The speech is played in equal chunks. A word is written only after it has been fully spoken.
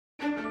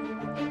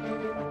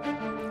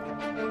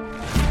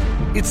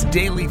It's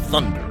Daily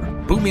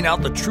Thunder, booming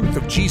out the truth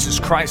of Jesus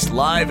Christ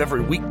live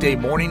every weekday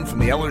morning from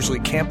the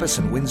Ellerslie campus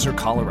in Windsor,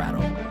 Colorado.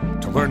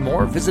 To learn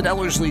more, visit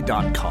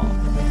Ellerslie.com.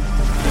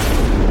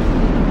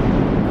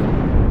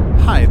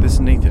 Hi, this is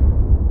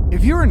Nathan.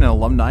 If you're an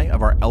alumni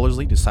of our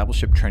Ellerslie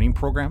Discipleship Training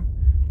Program,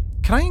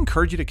 can I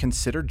encourage you to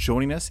consider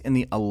joining us in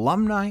the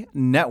Alumni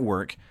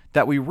Network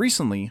that we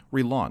recently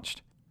relaunched?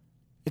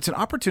 It's an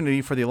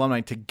opportunity for the alumni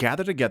to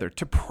gather together,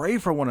 to pray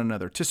for one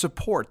another, to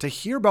support, to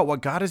hear about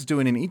what God is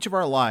doing in each of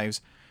our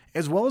lives,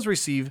 as well as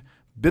receive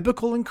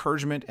biblical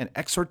encouragement and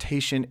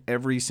exhortation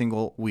every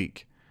single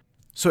week.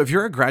 So if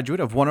you're a graduate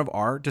of one of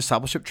our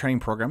discipleship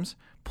training programs,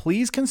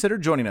 please consider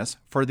joining us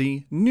for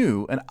the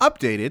new and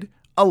updated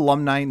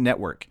Alumni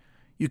Network.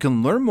 You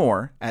can learn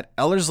more at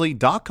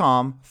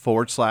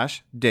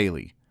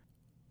ellerslie.com/daily.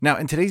 Now,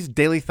 in today's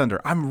Daily Thunder,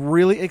 I'm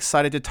really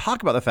excited to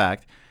talk about the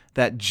fact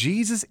that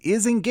Jesus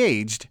is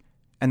engaged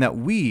and that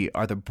we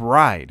are the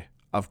bride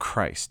of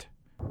Christ.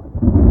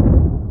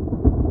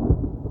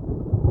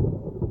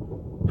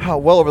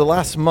 Well, over the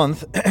last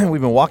month, we've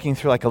been walking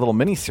through like a little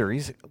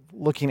mini-series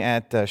looking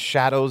at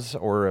shadows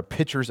or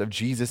pictures of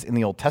Jesus in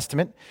the Old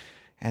Testament,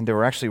 and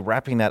we're actually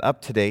wrapping that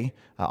up today.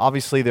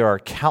 Obviously, there are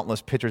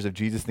countless pictures of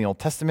Jesus in the Old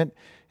Testament,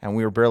 and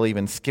we were barely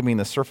even skimming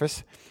the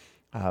surface,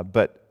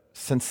 but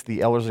since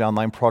the Ellerslie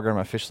Online program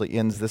officially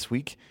ends this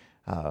week,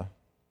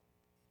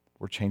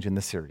 we're changing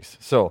the series.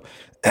 So,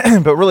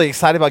 but really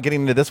excited about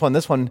getting into this one.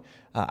 This one,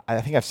 I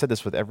think I've said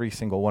this with every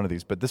single one of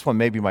these, but this one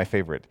may be my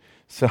favorite.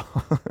 So,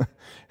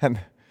 and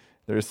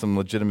there's some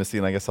legitimacy,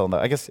 and I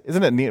guess,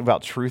 isn't it neat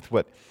about truth?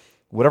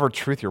 Whatever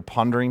truth you're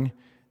pondering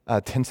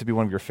tends to be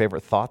one of your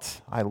favorite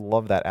thoughts. I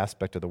love that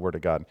aspect of the Word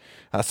of God.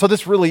 So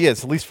this really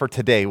is, at least for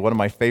today, one of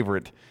my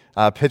favorite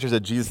pictures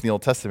of Jesus in the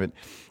Old Testament.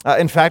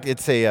 In fact,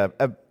 it's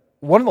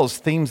one of those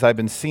themes I've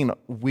been seeing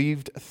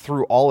weaved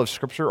through all of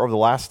Scripture over the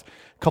last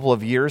couple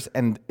of years,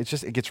 and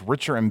it gets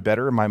richer and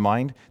better in my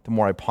mind the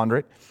more I ponder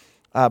it.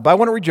 But I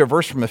want to read you a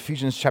verse from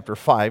Ephesians chapter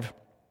 5.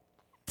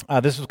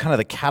 This was kind of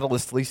the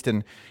catalyst, at least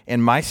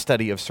in my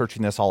study of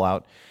searching this all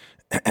out.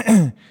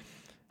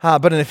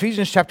 But in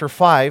Ephesians chapter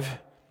 5,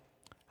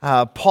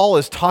 Paul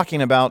is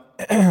talking about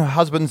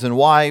husbands and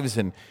wives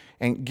and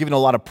giving a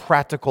lot of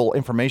practical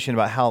information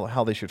about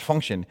how they should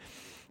function.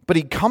 But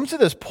he comes to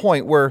this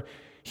point where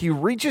he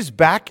reaches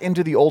back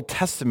into the Old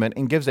Testament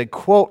and gives a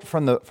quote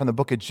from the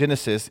book of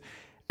Genesis,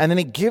 and then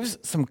he gives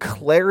some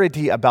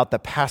clarity about the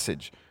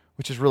passage,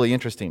 which is really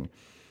interesting.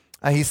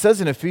 He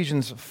says in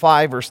Ephesians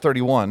 5, verse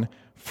 31,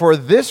 "For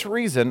this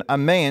reason a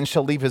man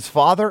shall leave his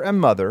father and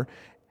mother,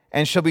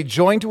 and shall be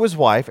joined to his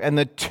wife, and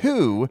the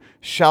two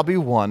shall be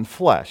one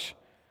flesh."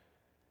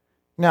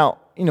 Now,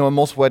 in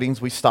most weddings,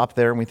 we stop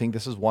there and we think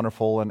this is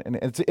wonderful, and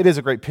it is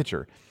a great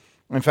picture.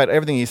 In fact,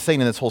 everything he's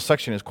saying in this whole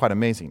section is quite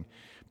amazing.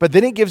 But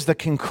then he gives the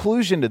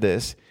conclusion to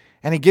this,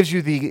 and he gives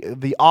you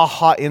the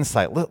aha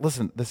insight.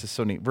 Listen, this is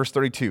so neat. Verse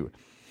 32.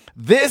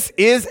 "This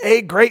is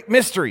a great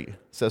mystery,"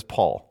 says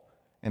Paul,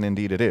 and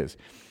indeed it is.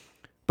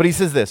 But he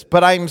says this,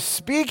 "But I'm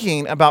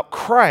speaking about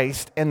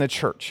Christ and the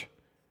church."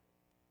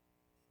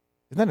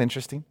 Isn't that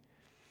interesting?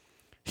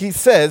 He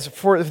says,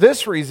 "For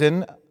this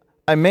reason,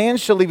 a man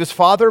shall leave his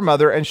father and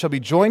mother and shall be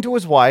joined to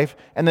his wife,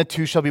 and the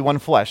two shall be one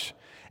flesh."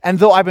 And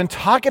though I've been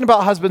talking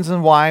about husbands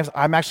and wives,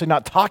 I'm actually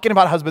not talking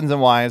about husbands and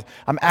wives.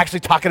 I'm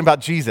actually talking about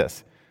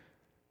Jesus,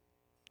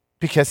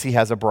 because he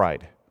has a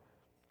bride.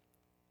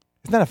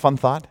 Isn't that a fun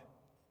thought?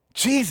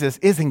 Jesus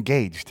is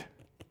engaged.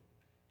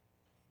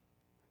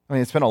 I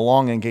mean, it's been a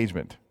long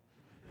engagement,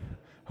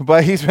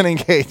 but he's been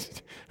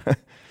engaged.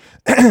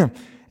 And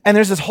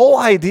there's this whole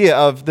idea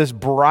of this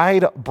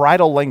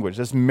bridal language,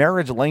 this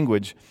marriage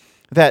language,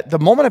 that the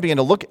moment I began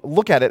to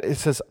look at it, it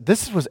says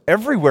this was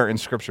everywhere in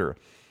Scripture.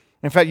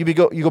 In fact, you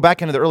go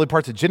back into the early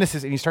parts of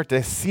Genesis and you start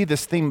to see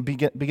this theme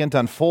begin to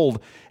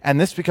unfold, and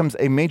this becomes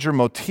a major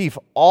motif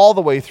all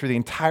the way through the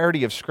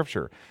entirety of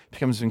Scripture. It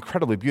becomes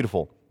incredibly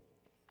beautiful.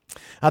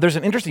 There's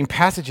an interesting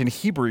passage in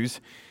Hebrews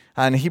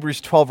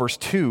 12, verse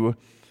 2,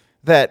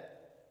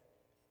 that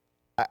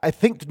I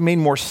think made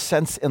more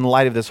sense in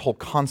light of this whole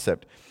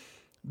concept.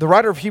 The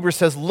writer of Hebrews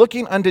says,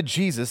 "Looking unto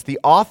Jesus, the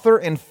author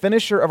and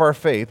finisher of our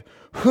faith,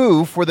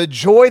 who, for the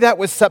joy that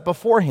was set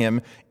before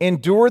him,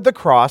 endured the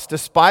cross,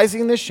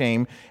 despising the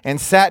shame, and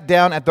sat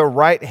down at the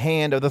right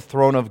hand of the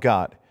throne of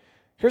God."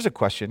 Here's a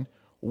question.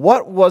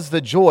 What was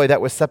the joy that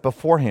was set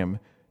before him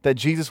that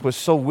Jesus was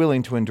so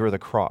willing to endure the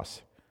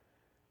cross?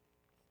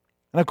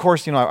 And of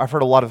course, I've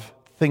heard a lot of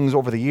things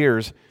over the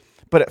years,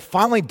 but it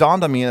finally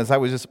dawned on me as I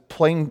was just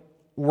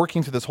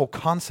working through this whole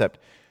concept.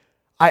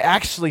 I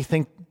actually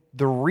think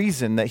the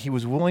reason that he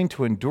was willing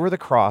to endure the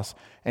cross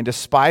and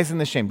despising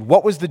the shame,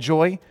 what was the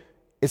joy?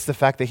 It's the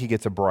fact that he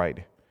gets a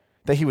bride,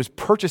 that he was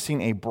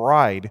purchasing a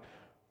bride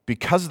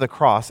because of the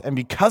cross, and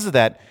because of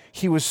that,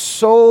 he was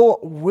so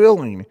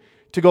willing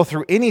to go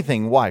through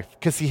anything, wife,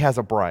 because he has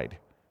a bride.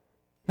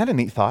 Isn't that a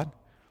neat thought?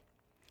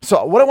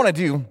 So what I want to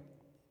do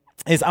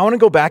is I want to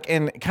go back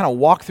and kind of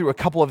walk through a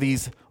couple of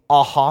these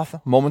aha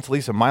moments, at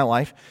least in my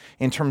life,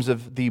 in terms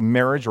of the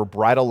marriage or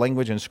bridal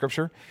language in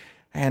Scripture.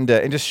 and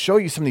just show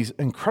you some of these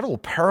incredible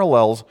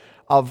parallels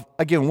of,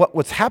 again,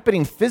 what's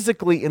happening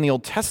physically in the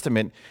Old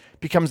Testament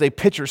becomes a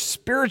picture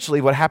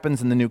spiritually what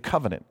happens in the New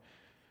Covenant.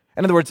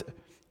 In other words,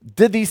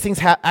 did these things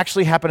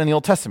actually happen in the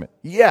Old Testament?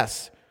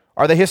 Yes.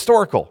 Are they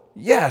historical?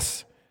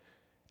 Yes.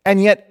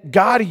 And yet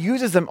God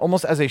uses them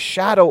almost as a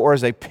shadow or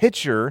as a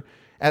picture,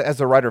 as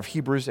the writer of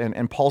Hebrews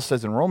and Paul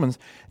says in Romans.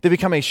 They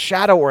become a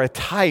shadow or a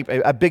type,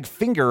 a big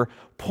finger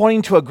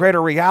pointing to a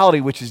greater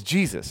reality, which is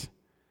Jesus.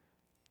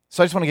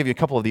 So I just want to give you a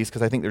couple of these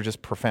because I think they're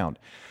just profound.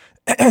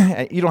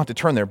 You don't have to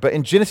turn there, but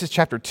in Genesis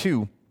chapter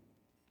 2,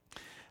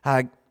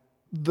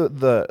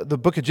 the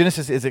book of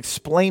Genesis is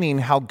explaining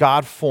how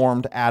God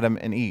formed Adam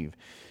and Eve.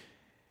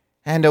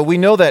 And we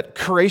know that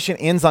creation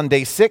ends on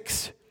day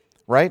 6,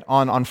 right?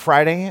 On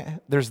Friday,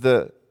 there's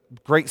the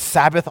great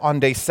Sabbath on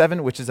day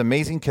 7, which is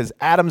amazing because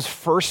Adam's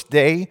first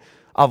day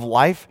of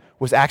life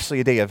was actually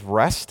a day of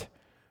rest,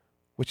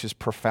 which is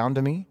profound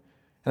to me.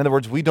 In other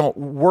words, we don't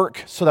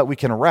work so that we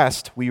can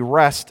rest. We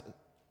rest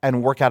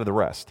and work out of the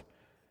rest.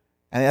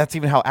 And that's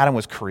even how Adam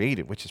was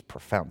created, which is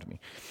profound to me.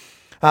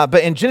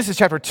 But in Genesis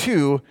chapter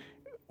 2,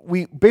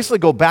 we basically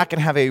go back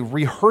and have a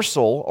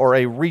rehearsal or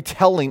a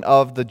retelling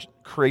of the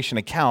creation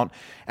account,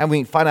 and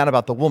we find out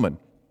about the woman.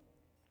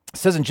 It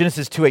says in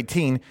Genesis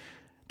 2:18,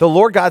 the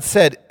Lord God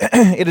said,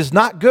 "It is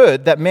not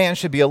good that man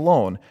should be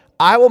alone.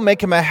 I will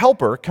make him a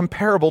helper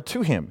comparable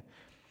to him."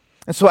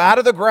 And so out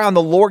of the ground,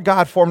 the Lord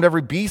God formed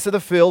every beast of the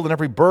field and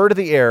every bird of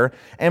the air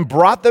and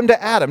brought them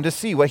to Adam to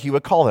see what he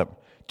would call them.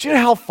 Do you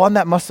know how fun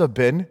that must have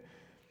been?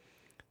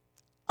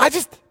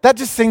 That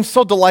just seems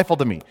so delightful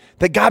to me,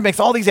 that God makes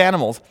all these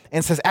animals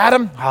and says,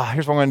 Adam,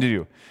 here's what I'm going to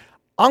do.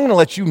 I'm going to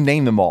let you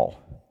name them all.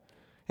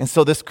 And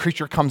so this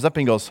creature comes up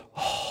and he goes,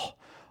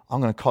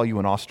 I'm going to call you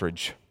an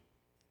ostrich.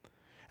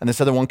 And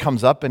this other one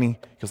comes up and he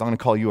goes, I'm going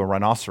to call you a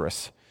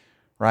rhinoceros,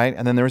 right?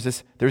 And then there's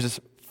this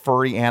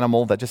furry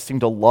animal that just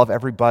seemed to love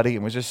everybody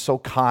and was just so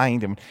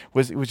kind and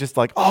it was just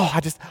like,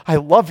 I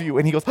love you.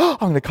 And he goes, I'm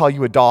going to call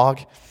you a dog,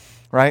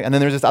 right? And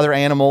then there's this other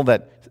animal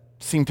that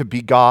seemed to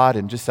be God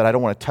and just said, I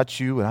don't want to touch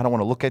you and I don't want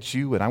to look at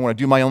you and I want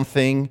to do my own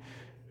thing.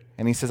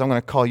 And he says, I'm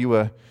going to call you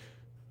a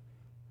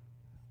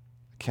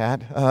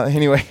cat.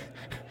 Anyway,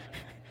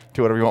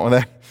 do whatever you want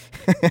with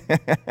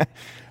that.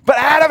 But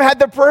Adam had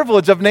the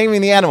privilege of naming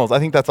the animals. I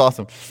think that's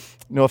awesome.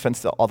 No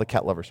offense to all the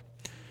cat lovers.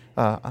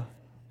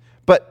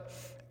 But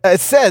it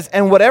says,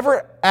 and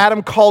whatever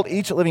Adam called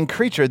each living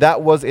creature,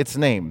 that was its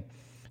name.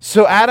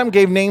 So Adam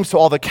gave names to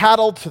all the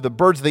cattle, to the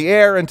birds of the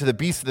air, and to the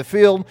beasts of the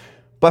field.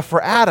 But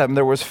for Adam,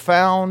 there was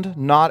found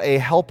not a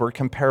helper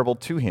comparable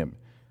to him.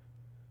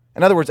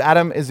 In other words,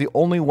 Adam is the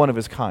only one of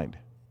his kind.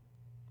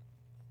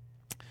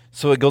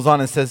 So it goes on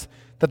and says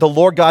that the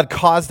Lord God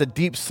caused a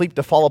deep sleep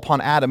to fall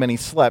upon Adam, and he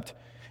slept.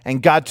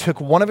 And God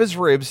took one of his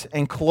ribs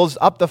and closed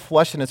up the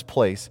flesh in its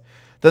place.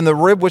 Then the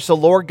rib which the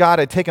Lord God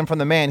had taken from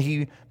the man,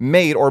 he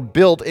made or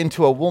built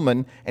into a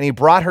woman, and he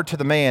brought her to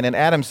the man. And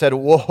Adam said,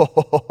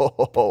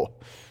 whoa.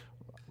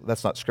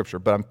 That's not scripture,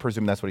 but I'm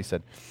presuming that's what he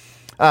said.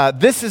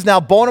 This is now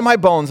bone of my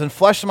bones and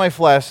flesh of my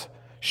flesh.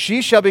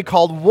 She shall be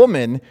called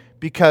woman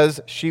because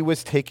she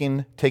was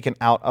taken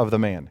out of the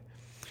man.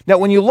 Now,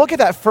 when you look at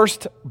that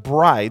first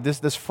bride,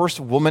 this first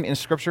woman in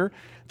Scripture,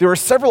 there are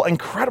several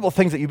incredible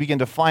things that you begin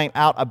to find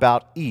out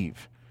about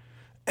Eve.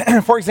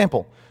 For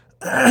example,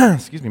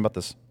 excuse me about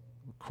this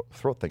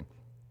throat thing.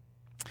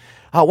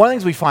 One of the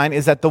things we find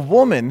is that the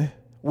woman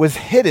was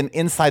hidden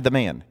inside the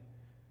man.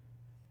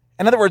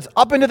 In other words,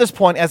 up until this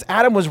point, as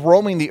Adam was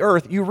roaming the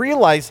earth, you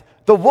realize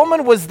the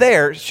woman was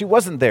there. She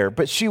wasn't there,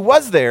 but she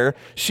was there.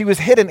 She was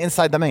hidden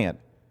inside the man.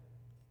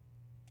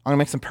 I'm going to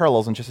make some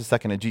parallels in just a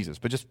second to Jesus,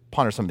 but just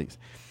ponder some of these.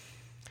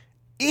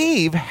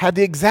 Eve had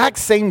the exact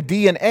same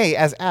DNA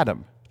as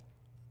Adam.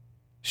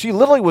 She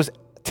literally was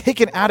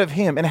taken out of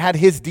him and had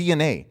his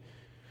DNA.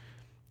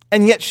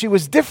 And yet she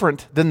was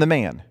different than the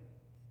man.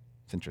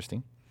 It's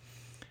interesting.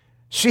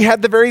 She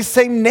had the very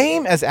same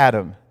name as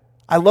Adam.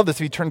 I love this.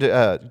 If you turn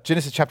to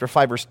Genesis chapter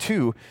 5, verse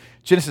 2,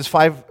 Genesis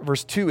 5,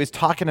 verse 2 is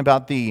talking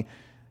about the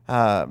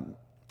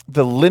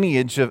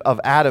lineage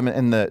of Adam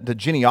and the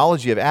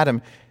genealogy of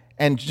Adam.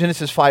 And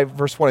Genesis 5,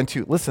 verse 1 and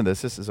 2, listen to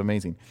this. This is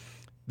amazing.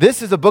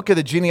 This is a book of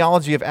the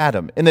genealogy of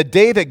Adam. In the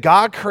day that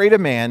God created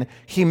man,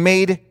 he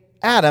made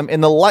Adam in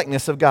the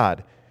likeness of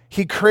God.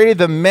 He created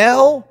the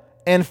male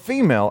and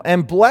female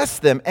and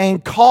blessed them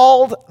and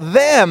called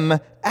them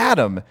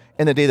Adam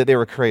in the day that they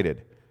were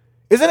created.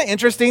 Isn't it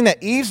interesting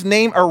that Eve's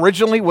name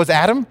originally was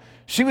Adam?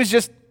 She was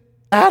just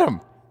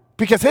Adam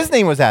because his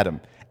name was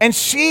Adam. And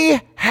she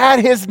had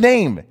his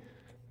name.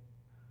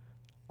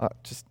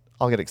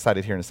 I'll get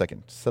excited here in a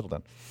second. Just settle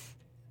down.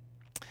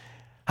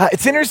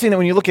 It's interesting that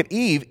when you look at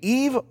Eve,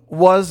 Eve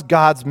was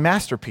God's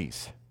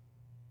masterpiece.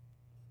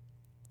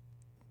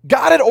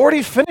 God had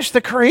already finished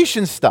the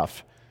creation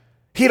stuff.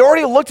 He had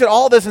already looked at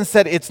all this and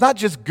said, it's not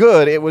just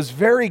good, it was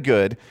very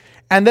good.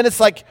 And then it's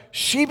like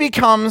she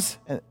becomes,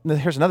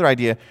 here's another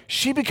idea,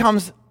 she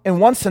becomes, in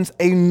one sense,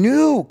 a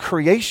new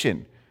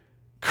creation.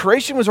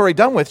 Creation was already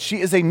done with.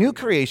 She is a new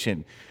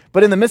creation.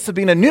 But in the midst of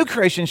being a new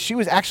creation, she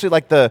was actually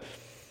like the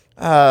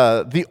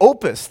the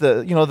opus,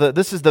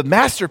 this is the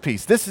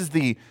masterpiece. This is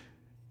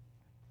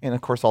and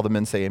of course all the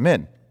men say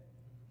amen.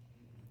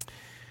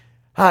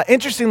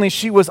 Interestingly,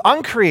 she was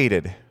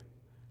uncreated,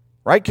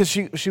 right? Because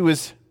she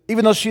was,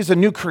 even though she's a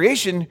new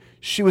creation,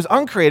 she was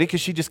uncreated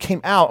because she just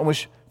came out and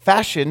was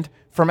fashioned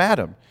from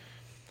Adam.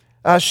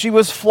 She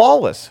was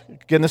flawless.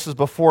 Again, this is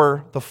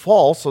before the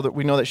fall, so that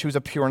we know that she was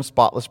a pure and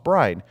spotless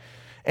bride.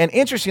 And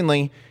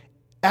interestingly,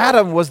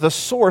 Adam was the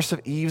source of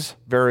Eve's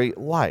very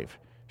life.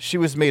 She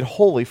was made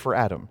holy for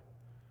Adam.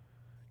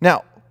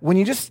 Now, when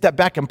you just step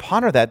back and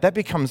ponder that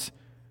becomes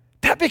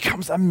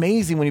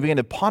amazing when you begin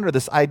to ponder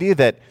this idea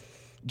that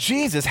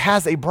Jesus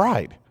has a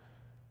bride.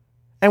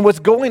 And what's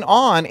going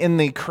on in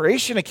the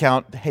creation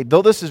account, hey,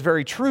 though this is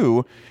very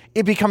true,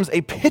 it becomes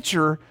a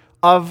picture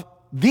of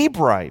the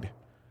bride.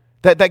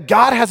 That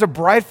God has a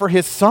bride for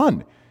his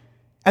son.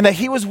 And that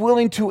he was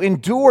willing to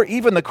endure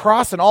even the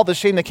cross and all the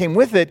shame that came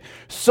with it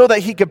so that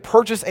he could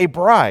purchase a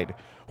bride.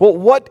 Well,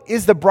 what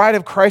is the bride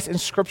of Christ in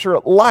Scripture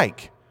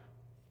like?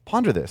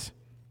 Ponder this.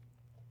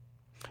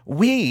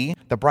 We,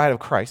 the bride of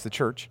Christ, the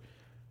church,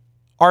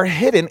 are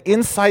hidden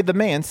inside the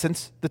man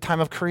since the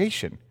time of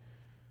creation.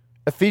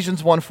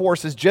 Ephesians 1:4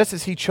 says, just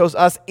as he chose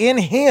us in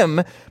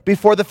him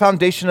before the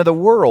foundation of the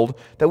world,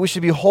 that we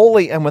should be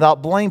holy and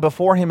without blame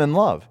before him in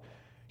love.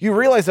 You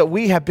realize that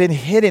we have been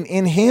hidden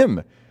in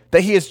him,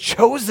 that he has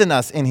chosen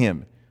us in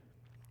him.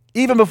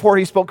 Even before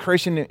he spoke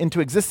creation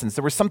into existence,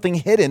 there was something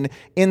hidden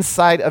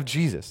inside of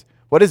Jesus.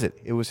 What is it?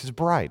 It was his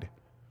bride.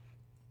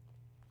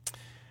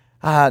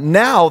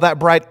 Now that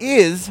bride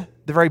is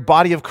the very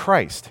body of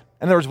Christ.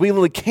 In other words, we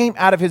literally came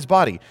out of his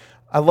body.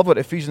 I love what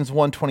Ephesians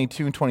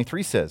 1:22 and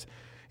 23 says.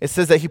 It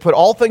says that he put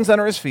all things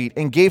under his feet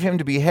and gave him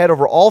to be head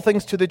over all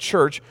things to the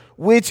church,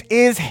 which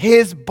is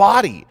his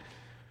body.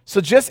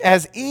 So just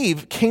as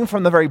Eve came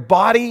from the very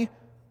body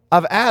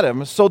of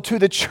Adam, so too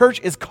the church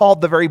is called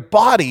the very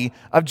body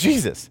of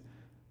Jesus.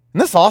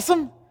 Isn't this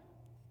awesome?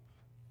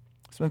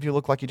 Some of you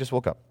look like you just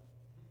woke up.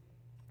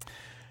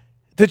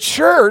 The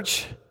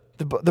church,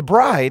 the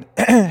bride,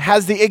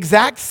 has the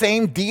exact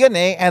same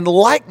DNA and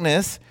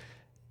likeness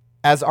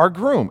as our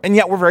groom. And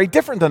yet we're very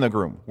different than the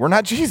groom. We're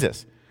not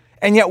Jesus.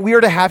 And yet we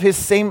are to have his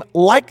same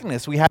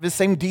likeness. We have his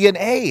same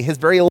DNA, his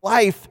very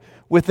life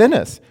within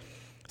us.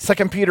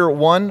 2 Peter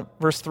 1,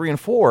 verse 3 and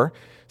 4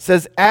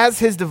 says, as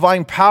his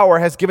divine power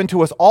has given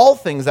to us all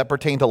things that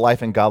pertain to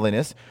life and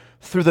godliness,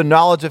 through the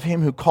knowledge of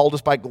him who called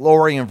us by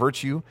glory and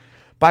virtue,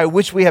 by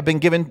which we have been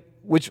given,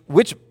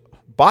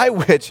 by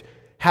which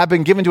have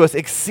been given to us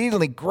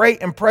exceedingly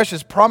great and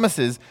precious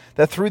promises,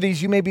 that through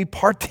these you may be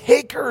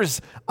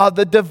partakers of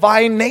the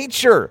divine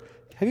nature.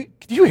 Did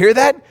you hear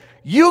that?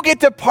 You get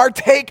to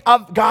partake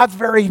of God's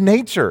very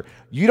nature.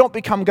 You don't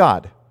become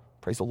God.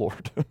 Praise the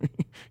Lord.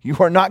 You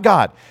are not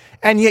God.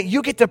 And yet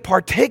you get to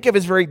partake of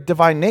his very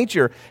divine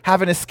nature,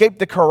 having escaped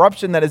the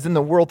corruption that is in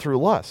the world through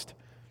lust.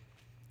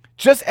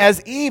 Just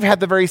as Eve had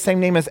the very same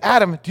name as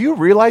Adam, do you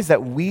realize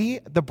that we,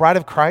 the bride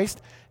of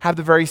Christ, have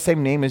the very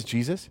same name as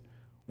Jesus?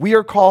 We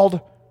are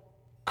called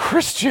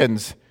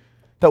Christians,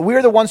 that we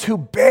are the ones who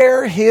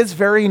bear his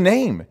very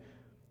name,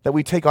 that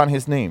we take on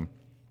his name.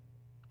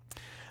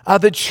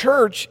 The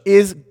church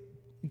is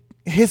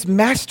his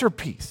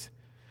masterpiece.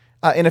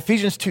 In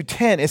Ephesians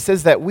 2:10, it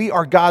says that we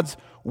are God's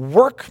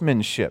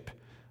workmanship.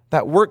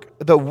 The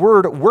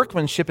word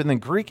workmanship in the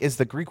Greek is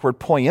the Greek word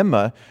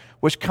poema,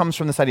 which comes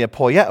from this idea of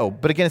poieo.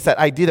 But again, it's that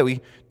idea that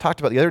we talked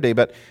about the other day,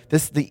 but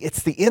it's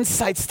the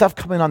inside stuff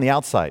coming on the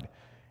outside.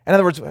 In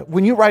other words,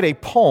 when you write a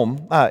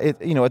poem,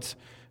 it's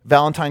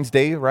Valentine's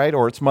Day, right?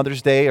 Or it's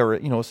Mother's Day, or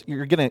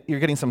you're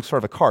getting some sort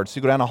of a card. So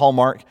you go down to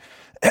Hallmark,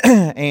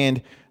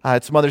 and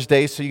it's Mother's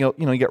Day, so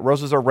you get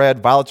roses are red,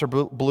 violets are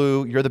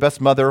blue, you're the best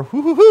mother,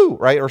 hoo,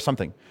 right? Or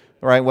something,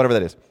 right? Whatever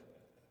that is,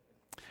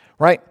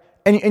 right?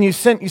 And you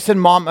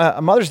send mom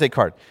a Mother's Day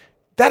card.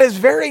 That is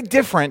very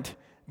different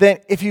than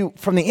if you,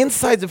 from the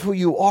insides of who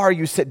you are,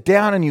 you sit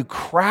down and you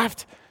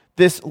craft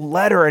this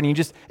letter, and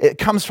it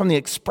comes from the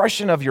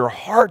expression of your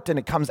heart, and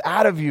it comes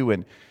out of you.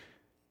 And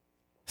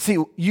see,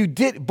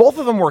 both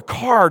of them were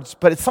cards,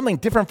 but it's something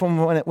different from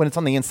when it's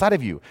on the inside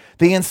of you.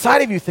 The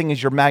inside of you thing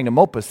is your magnum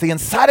opus. The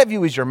inside of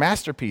you is your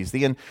masterpiece.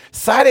 The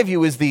inside of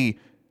you is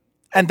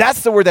and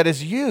that's the word that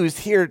is used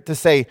here to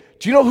say,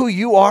 do you know who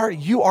you are?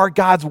 You are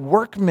God's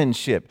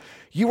workmanship.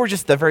 You were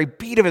just the very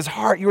beat of his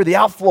heart. You were the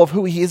outflow of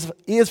who he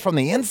is from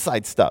the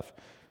inside stuff.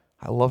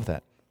 I love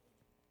that.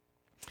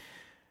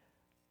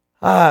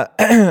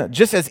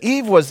 Just as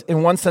Eve was,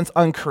 in one sense,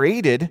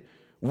 uncreated,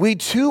 we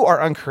too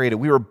are uncreated.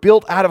 We were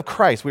built out of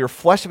Christ. We are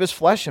flesh of his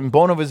flesh and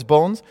bone of his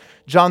bones.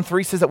 John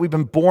 3 says that we've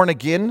been born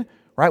again,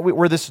 right?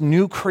 We're this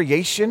new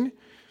creation.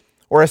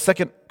 Or as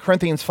 2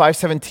 Corinthians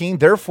 5:17,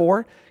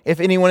 therefore, if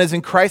anyone is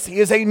in Christ, he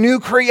is a new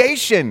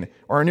creation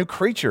or a new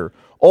creature.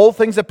 Old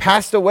things have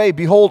passed away.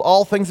 Behold,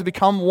 all things have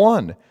become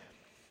one.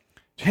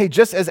 Hey,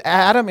 just as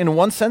Adam, in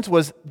one sense,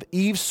 was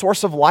Eve's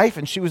source of life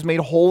and she was made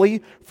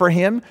holy for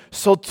him,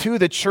 so too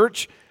the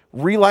church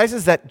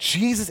realizes that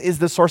Jesus is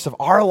the source of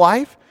our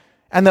life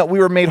and that we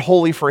were made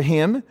holy for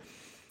him.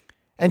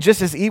 And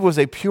just as Eve was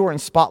a pure and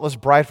spotless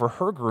bride for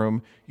her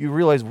groom, you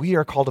realize we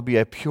are called to be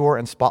a pure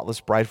and spotless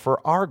bride for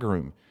our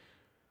groom.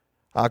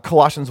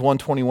 Colossians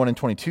 1:21 and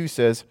 22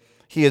 says,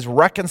 He is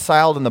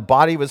reconciled in the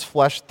body of his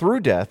flesh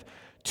through death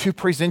to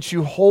present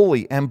you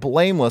holy and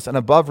blameless and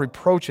above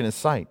reproach in his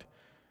sight.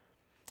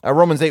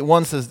 Romans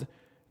 8:1 says,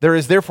 There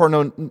is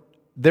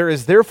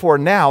therefore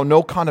now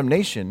no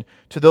condemnation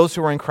to those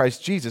who are in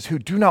Christ Jesus, who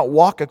do not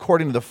walk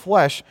according to the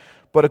flesh,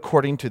 but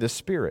according to the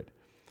Spirit.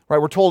 Right?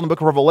 We're told in the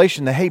book of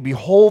Revelation that, hey,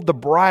 behold the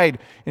bride,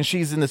 and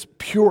she's in this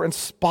pure and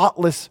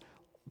spotless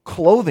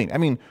clothing. I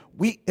mean,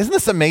 isn't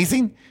this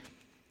amazing?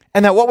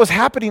 And that what was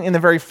happening in the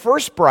very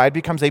first bride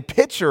becomes a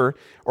picture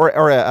or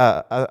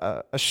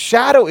a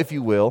shadow, if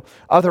you will,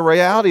 of the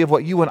reality of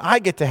what you and I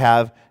get to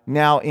have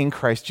now in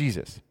Christ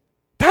Jesus.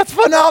 That's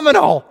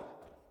phenomenal.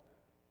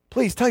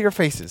 Please tell your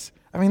faces.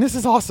 I mean, this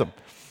is awesome.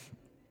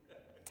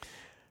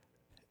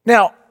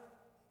 Now,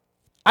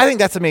 I think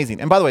that's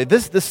amazing. And by the way,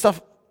 this stuff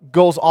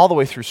goes all the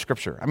way through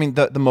Scripture. I mean,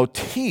 the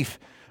motif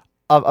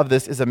of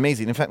this is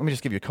amazing. In fact, let me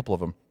just give you a couple of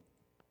them.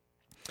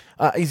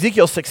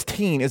 Ezekiel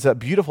 16 is a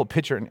beautiful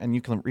picture, and you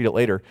can read it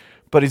later,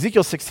 but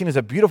Ezekiel 16 is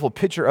a beautiful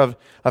picture of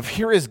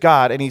here is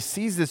God, and he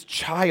sees this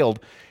child,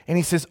 and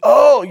he says,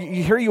 oh,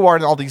 here you are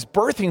in all these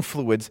birthing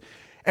fluids,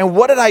 and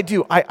what did I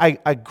do?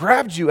 I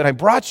grabbed you, and I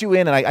brought you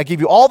in, and I gave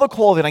you all the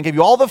clothing, I gave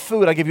you all the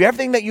food, I gave you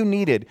everything that you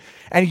needed,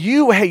 and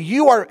you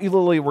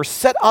literally were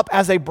set up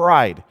as a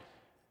bride.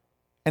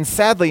 And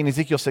sadly, in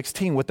Ezekiel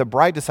 16, what the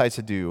bride decides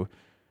to do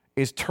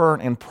is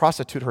turn and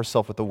prostitute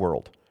herself with the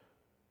world.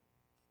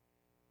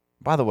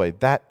 By the way,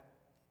 that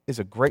is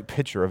a great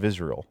picture of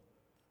Israel.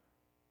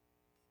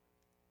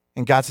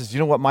 And God says, you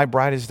know what my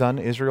bride has done,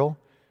 Israel?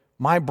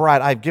 My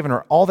bride, I've given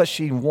her all that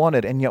she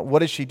wanted, and yet what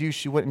did she do?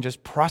 She went and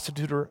just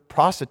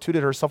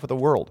prostituted herself with the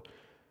world.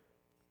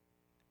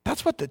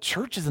 That's what the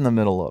church is in the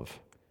middle of.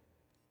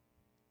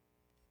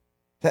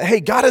 That,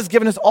 hey, God has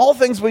given us all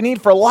things we need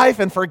for life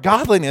and for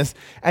godliness,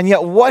 and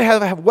yet what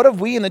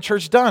have we in the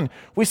church done?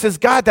 We says,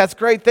 God, that's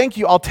great, thank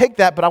you, I'll take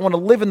that, but I want to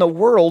live in the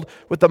world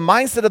with the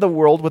mindset of the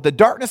world, with the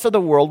darkness of the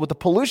world, with the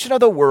pollution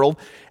of the world,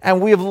 and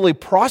we have literally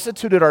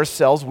prostituted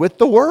ourselves with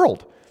the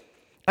world.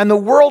 And the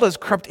world has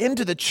crept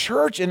into the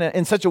church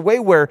in such a way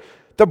where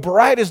the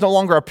bride is no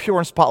longer a pure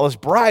and spotless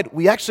bride.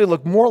 We actually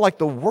look more like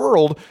the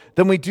world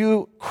than we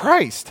do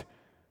Christ.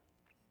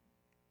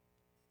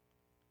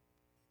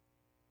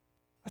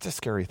 That's a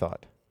scary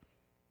thought.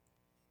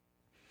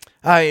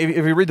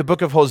 If you read the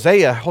book of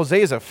Hosea,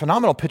 Hosea is a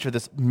phenomenal picture of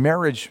this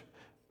marriage,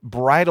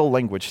 bridal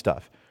language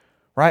stuff.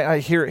 Right?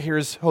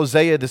 Here's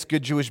Hosea, this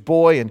good Jewish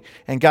boy,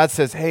 and God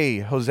says, hey,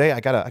 Hosea, I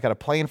got a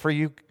plan for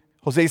you.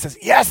 Hosea says,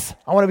 yes,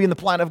 I want to be in the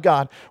plan of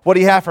God. What do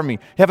you have for me? You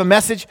have a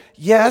message?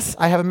 Yes,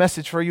 I have a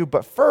message for you,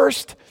 but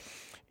first,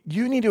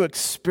 you need to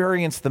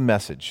experience the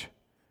message.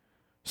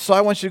 So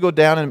I want you to go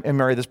down and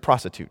marry this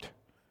prostitute.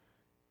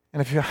 And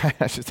if you,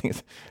 I just think,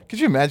 could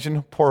you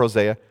imagine poor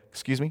Hosea?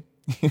 Excuse me,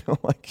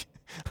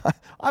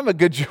 I'm a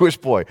good Jewish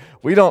boy.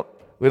 We don't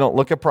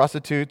look at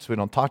prostitutes. We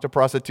don't talk to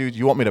prostitutes.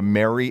 You want me to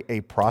marry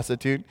a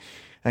prostitute?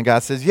 And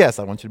God says, yes,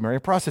 I want you to marry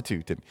a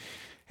prostitute.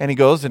 And he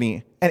goes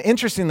and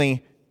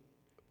interestingly,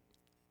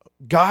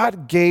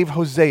 God gave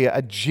Hosea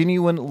a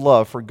genuine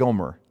love for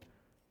Gomer.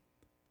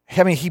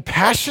 I mean, he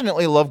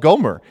passionately loved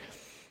Gomer.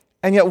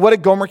 And yet, what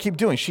did Gomer keep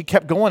doing? She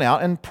kept going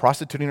out and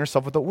prostituting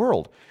herself with the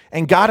world.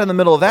 And God in the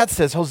middle of that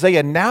says,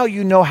 Hosea, now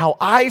you know how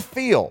I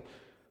feel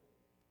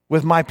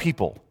with my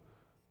people.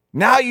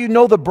 Now you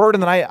know the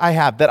burden that I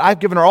have, that I've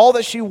given her all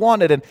that she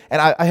wanted, and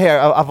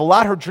I've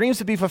allowed her dreams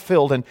to be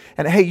fulfilled. And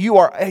hey, you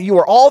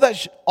are all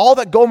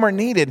that Gomer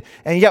needed,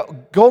 and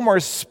yet Gomer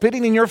is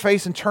spitting in your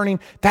face and turning.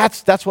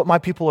 That's what my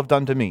people have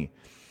done to me.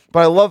 But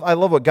I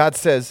love what God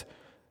says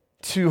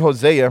to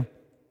Hosea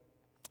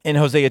in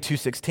Hosea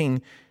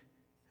 2:16.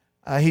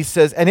 He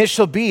says, and it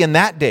shall be in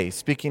that day,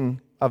 speaking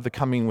of the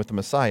coming with the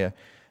Messiah,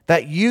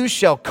 that you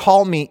shall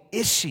call me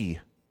Ishi,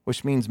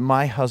 which means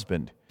my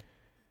husband.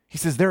 He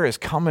says, there is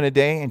coming a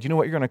day, and do you know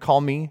what you're going to call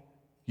me?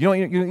 Do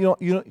you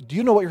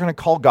know what you're going to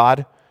call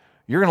God?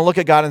 You're going to look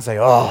at God and say,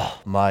 oh,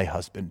 my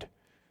husband.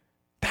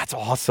 That's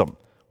awesome.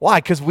 Why?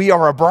 Because we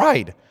are a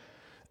bride.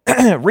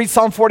 Read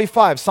Psalm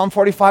 45. Psalm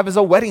 45 is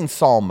a wedding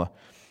psalm.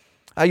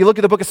 You look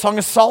at the book of Song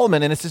of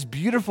Solomon, and it's this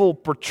beautiful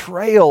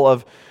portrayal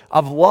of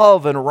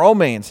love and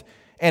romance.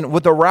 And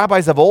what the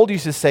rabbis of old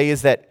used to say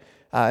is that,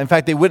 in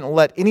fact, they wouldn't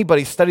let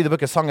anybody study the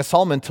book of Song of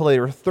Solomon until they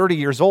were 30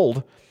 years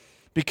old,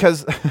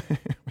 because,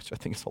 which I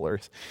think is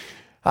hilarious.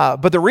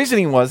 But the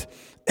reasoning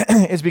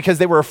is because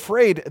they were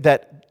afraid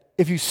that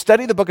if you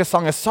study the book of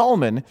Song of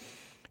Solomon,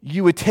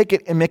 you would take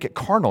it and make it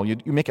carnal. You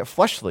make it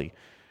fleshly.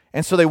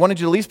 And so they wanted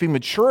you to at least be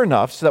mature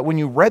enough so that when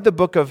you read the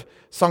book of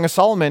Song of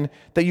Solomon,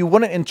 that you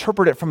wouldn't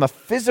interpret it from a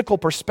physical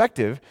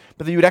perspective,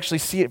 but that you would actually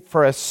see it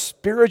for a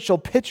spiritual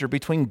picture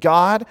between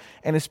God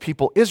and his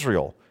people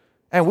Israel.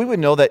 And we would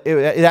know that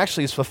it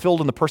actually is fulfilled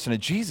in the person of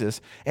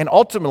Jesus. And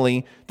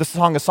ultimately, the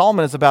Song of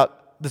Solomon is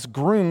about this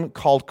groom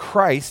called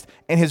Christ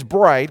and his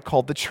bride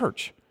called the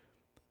church.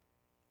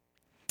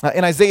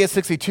 In Isaiah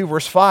 62,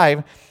 verse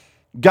 5,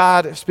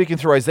 God, speaking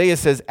through Isaiah,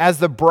 says, as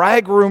the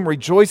bridegroom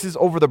rejoices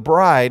over the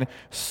bride,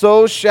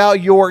 so shall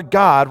your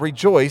God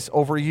rejoice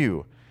over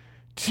you.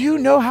 Do you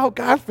know how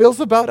God feels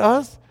about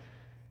us?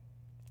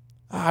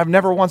 I've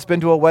never once been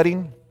to a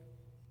wedding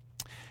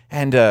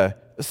and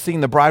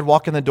seeing the bride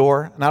walk in the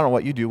door. And I don't know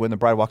what you do when the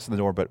bride walks in the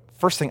door, but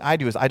first thing I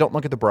do is I don't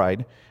look at the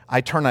bride.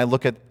 I turn and I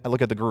look at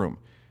the groom.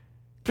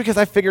 Because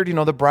I figured,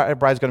 the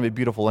bride's going to be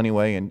beautiful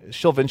anyway, and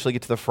she'll eventually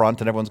get to the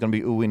front, and everyone's going to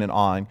be oohing and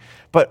awing.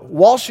 But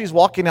while she's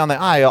walking down the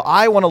aisle,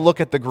 I want to look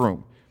at the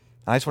groom.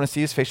 And I just want to see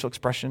his facial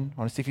expression.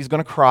 I want to see if he's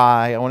going to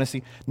cry. I want to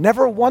see.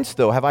 Never once,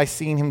 though, have I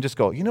seen him just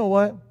go, you know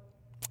what?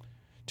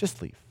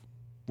 Just leave.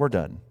 We're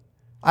done.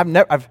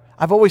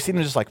 I've always seen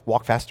him just like,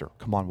 walk faster.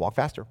 Come on, walk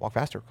faster. Walk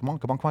faster. Come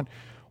on.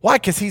 Why?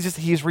 Because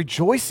he's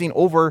rejoicing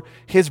over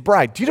his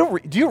bride. Do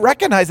you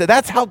recognize that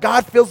that's how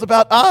God feels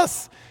about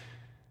us?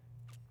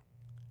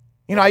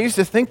 I used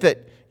to think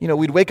that,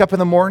 we'd wake up in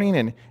the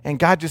morning and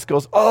God just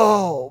goes,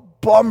 oh,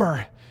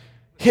 bummer.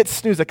 Hit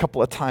snooze a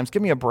couple of times.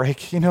 Give me a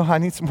break. I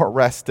need some more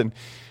rest. And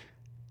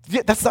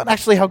that's not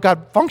actually how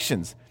God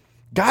functions.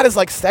 God is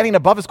like standing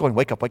above us going,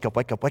 wake up, wake up,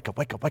 wake up, wake up,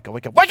 wake up, wake up,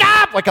 wake up, wake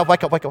up, wake up,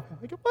 wake up, wake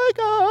up, wake up, wake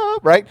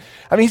up, right?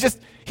 I mean,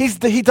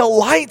 he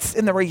delights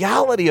in the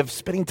reality of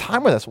spending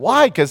time with us.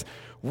 Why? Because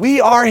we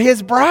are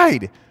his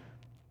bride.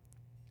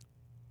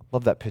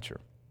 Love that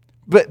picture.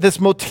 But this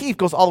motif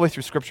goes all the way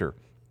through Scripture.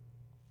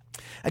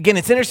 Again,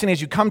 it's interesting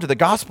as you come to the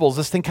Gospels,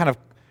 this thing kind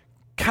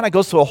of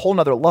goes to a whole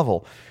nother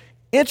level.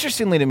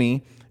 Interestingly to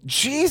me,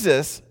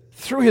 Jesus,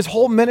 through his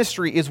whole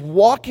ministry, is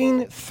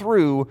walking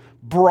through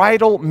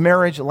bridal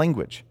marriage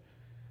language.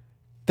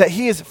 That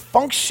he is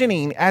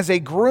functioning as a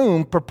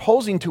groom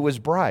proposing to his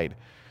bride.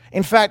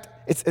 In fact,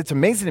 it's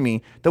amazing to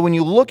me that when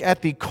you look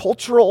at the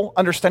cultural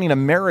understanding of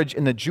marriage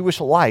in the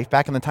Jewish life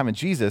back in the time of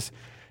Jesus,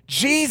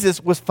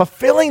 Jesus was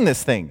fulfilling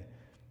this thing.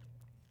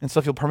 And so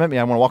if you'll permit me,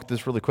 I want to walk through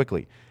this really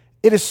quickly.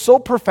 It is so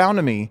profound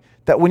to me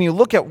that when you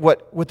look at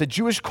what the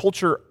Jewish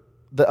culture,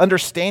 the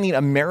understanding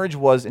of marriage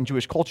was in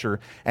Jewish culture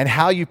and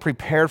how you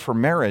prepared for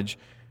marriage,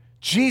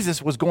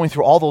 Jesus was going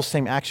through all those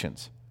same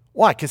actions.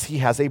 Why? Because he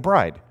has a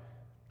bride.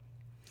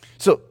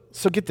 So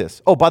get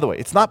this. Oh, by the way,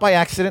 it's not by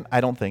accident, I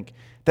don't think,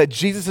 that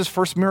Jesus'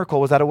 first miracle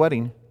was at a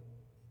wedding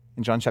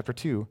in John chapter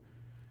 2.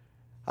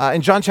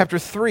 In John chapter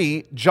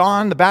 3,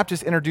 John the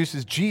Baptist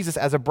introduces Jesus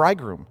as a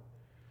bridegroom.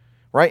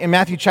 Right? In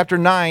Matthew chapter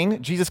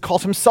 9, Jesus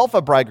calls himself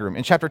a bridegroom.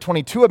 In chapter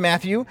 22 of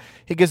Matthew,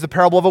 he gives the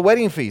parable of a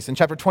wedding feast. In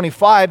chapter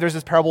 25, there's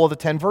this parable of the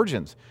 10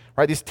 virgins,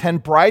 right? These 10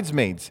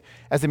 bridesmaids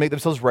as they make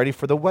themselves ready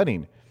for the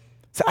wedding.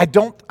 So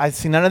I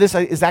see none of this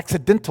is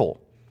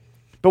accidental.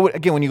 But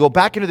again, when you go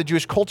back into the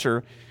Jewish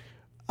culture,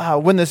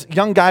 when this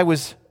young guy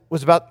was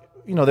about,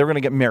 they were going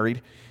to get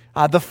married,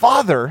 the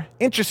father,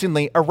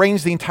 interestingly,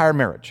 arranged the entire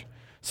marriage.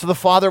 So the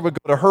father would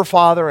go to her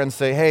father and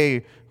say,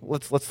 hey,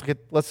 let's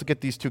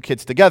get these two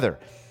kids together.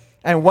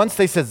 And once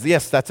they said,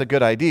 yes, that's a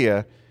good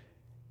idea,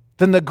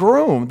 then the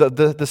groom,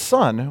 the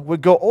son,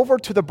 would go over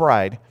to the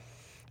bride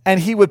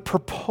and he would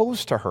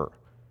propose to her.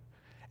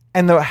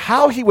 And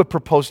how he would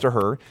propose to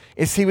her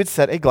is he would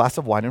set a glass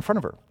of wine in front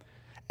of her.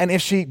 And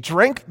if she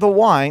drank the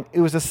wine,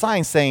 it was a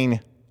sign saying,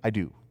 I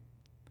do.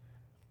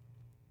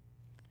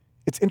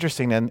 It's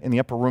interesting, in the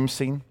upper room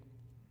scene,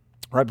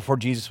 right before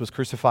Jesus was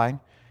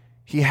crucified,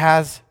 he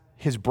has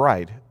his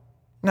bride.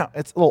 Now,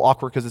 it's a little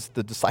awkward because it's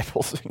the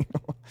disciples,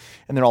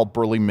 and they're all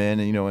burly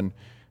men,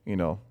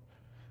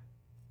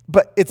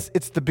 but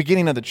it's the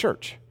beginning of the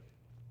church.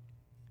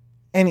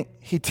 And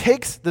he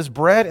takes this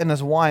bread and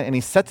this wine and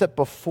he sets it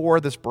before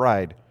this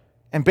bride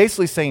and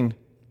basically saying,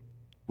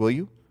 will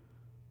you?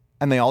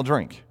 And they all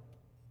drink.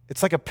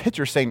 It's like a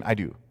pitcher saying, I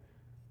do.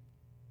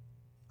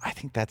 I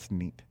think that's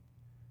neat.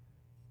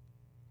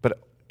 But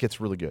it gets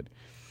really good.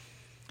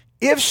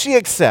 If she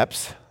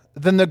accepts,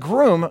 then the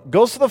groom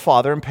goes to the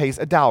father and pays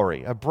a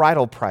dowry, a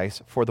bridal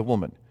price for the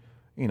woman.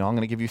 I'm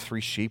going to give you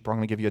 3 sheep, or I'm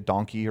going to give you a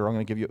donkey, or I'm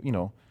going to give you,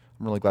 I'm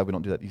really glad we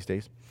don't do that these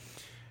days.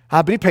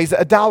 But he pays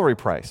a dowry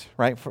price,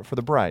 right, for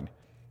the bride.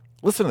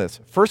 Listen to this.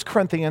 1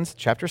 Corinthians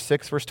chapter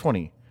 6, verse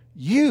 20.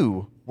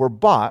 You were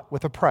bought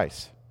with a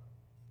price.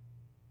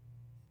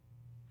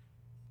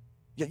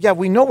 Yeah,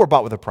 we know we're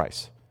bought with a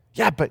price.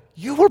 Yeah, but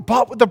you were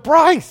bought with a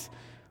price.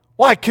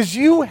 Why? Because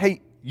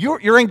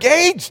you're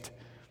engaged.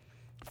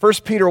 1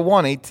 Peter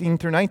 1, 18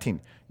 through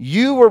 19.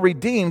 You were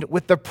redeemed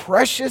with the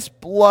precious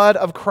blood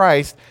of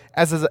Christ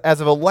as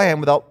of a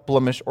lamb without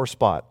blemish or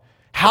spot.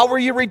 How were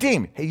you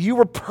redeemed? Hey, you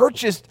were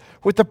purchased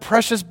with the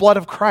precious blood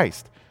of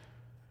Christ.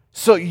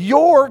 So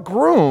your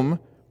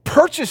groom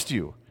purchased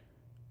you.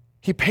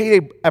 He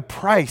paid a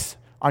price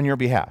on your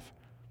behalf.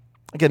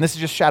 Again, this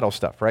is just shadow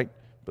stuff, right?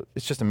 But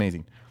it's just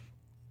amazing.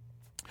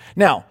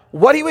 Now,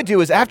 what he would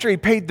do is after he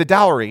paid the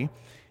dowry,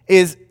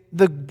 is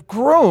the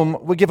groom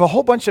would give a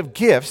whole bunch of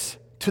gifts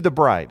to the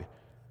bride.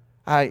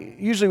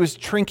 Usually it was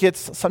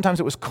trinkets, sometimes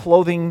it was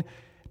clothing,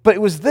 but it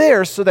was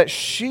there so that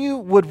she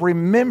would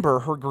remember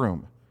her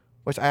groom,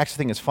 which I actually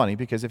think is funny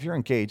because if you're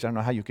engaged, I don't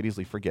know how you could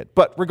easily forget.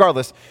 But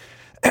regardless,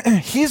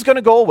 he's going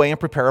to go away and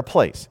prepare a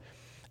place.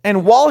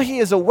 And while he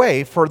is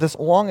away for this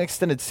long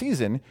extended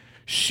season,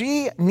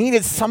 She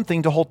needed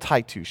something to hold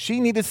tight to. She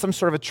needed some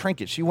sort of a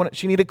trinket.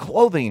 She needed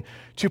clothing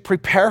to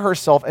prepare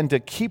herself and to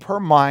keep her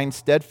mind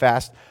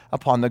steadfast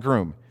upon the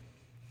groom.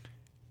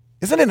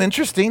 Isn't it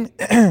interesting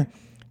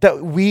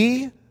that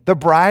we, the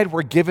bride,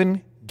 were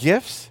given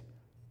gifts?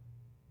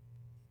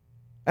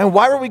 And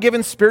why were we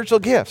given spiritual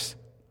gifts?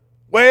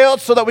 Well,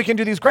 so that we can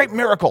do these great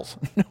miracles.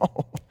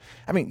 No.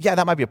 I mean, yeah,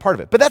 that might be a part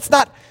of it. But that's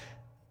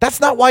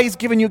not why he's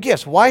given you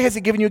gifts. Why has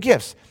he given you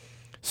gifts?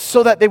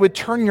 So that they would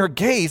turn your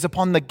gaze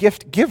upon the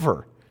gift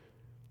giver.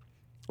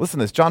 Listen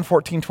to this, John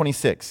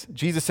 14:26.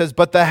 Jesus says,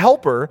 "But the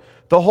Helper,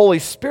 the Holy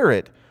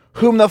Spirit,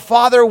 whom the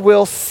Father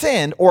will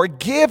send or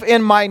give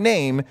in my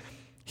name,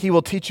 he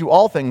will teach you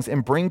all things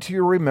and bring to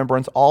your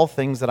remembrance all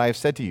things that I have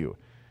said to you."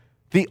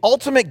 The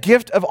ultimate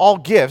gift of all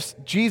gifts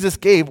Jesus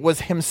gave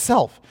was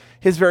himself,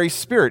 his very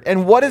Spirit.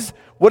 And what is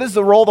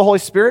the role of the Holy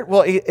Spirit?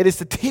 Well, it is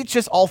to teach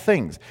us all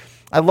things.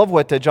 I love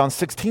what John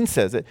 16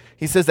 says.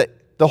 He says that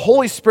the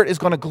Holy Spirit is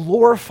going to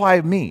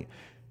glorify me.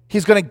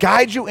 He's going to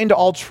guide you into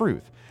all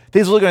truth.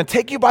 He's going to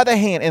take you by the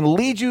hand and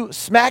lead you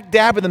smack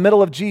dab in the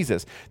middle of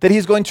Jesus. That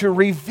he's going to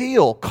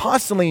reveal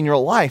constantly in your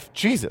life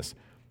Jesus.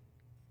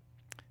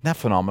 Isn't that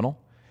phenomenal?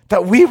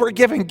 That we were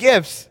given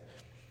gifts.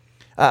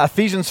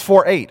 Ephesians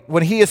 4:8,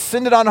 when he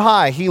ascended on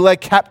high, he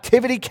led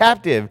captivity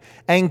captive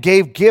and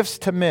gave gifts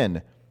to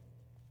men.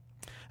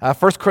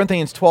 1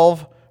 Corinthians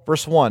 12,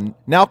 verse 1,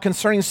 now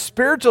concerning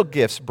spiritual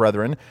gifts,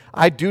 brethren,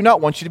 I do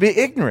not want you to be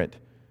ignorant.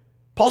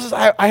 Paul says,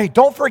 I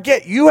don't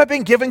forget, you have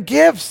been given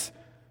gifts.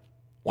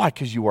 Why?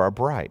 Because you are a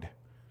bride.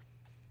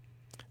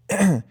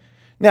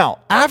 Now,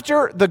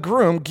 after the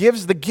groom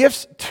gives the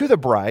gifts to the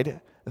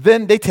bride,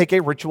 then they take a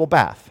ritual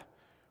bath.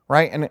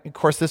 Right? And of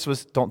course,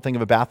 don't think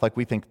of a bath like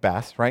we think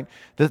baths, right?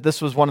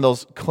 This was one of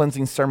those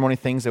cleansing ceremony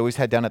things they always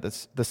had down at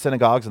the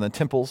synagogues and the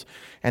temples.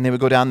 And they would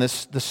go down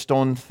this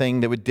stone thing,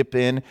 they would dip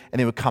in, and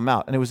they would come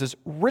out. And it was this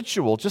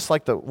ritual, just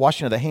like the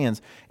washing of the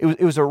hands. It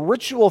was a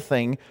ritual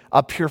thing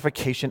of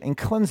purification and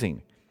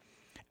cleansing.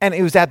 And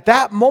it was at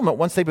that moment,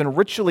 once they've been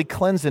ritually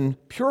cleansed and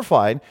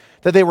purified,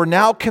 that they were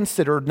now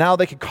considered, now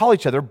they could call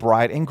each other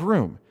bride and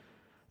groom.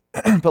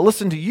 But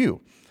listen to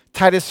you,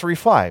 Titus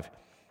 3:5.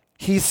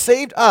 He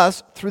saved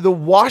us through the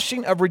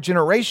washing of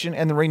regeneration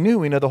and the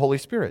renewing of the Holy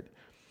Spirit.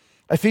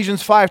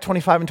 Ephesians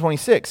 5:25 and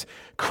 26.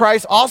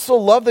 Christ also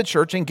loved the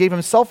church and gave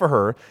himself for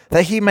her,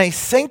 that he may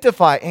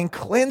sanctify and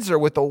cleanse her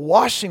with the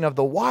washing of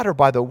the water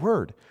by the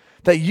word.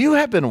 That you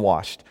have been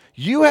washed,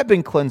 you have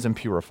been cleansed and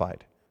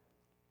purified.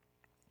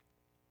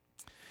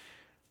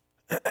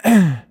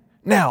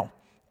 Now,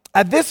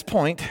 at this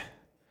point,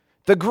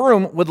 the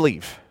groom would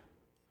leave.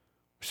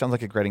 Sounds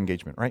like a great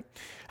engagement, right?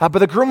 But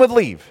the groom would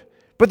leave.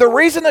 But the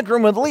reason the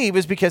groom would leave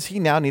is because he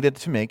now needed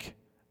to make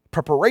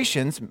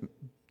preparations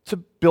to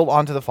build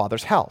onto the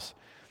father's house.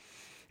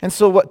 And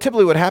so what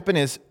typically would happen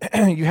is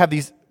you have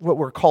these, what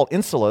were called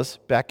insulas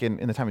back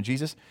in the time of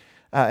Jesus.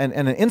 And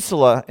an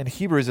insula in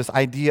Hebrew is this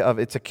idea of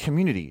it's a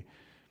community.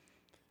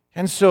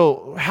 And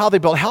so how they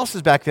built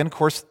houses back then, of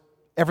course,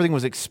 everything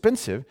was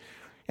expensive.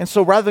 And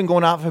so rather than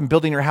going out and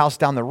building your house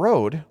down the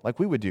road like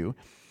we would do,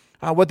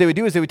 what they would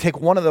do is they would take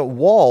one of the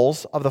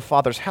walls of the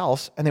father's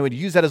house and they would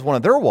use that as one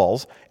of their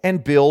walls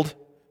and build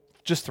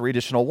just 3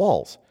 additional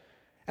walls.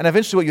 And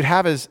eventually what you'd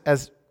have is,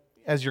 as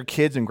your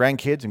kids and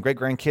grandkids and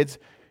great-grandkids,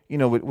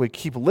 would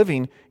keep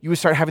living, you would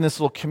start having this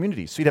little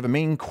community. So you'd have a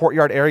main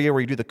courtyard area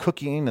where you do the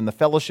cooking and the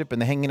fellowship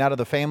and the hanging out of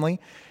the family.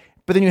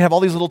 But then you have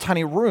all these little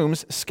tiny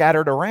rooms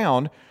scattered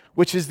around,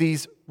 which is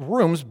these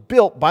rooms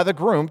built by the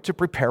groom to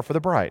prepare for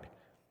the bride.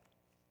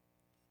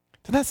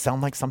 Doesn't that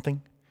sound like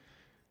something?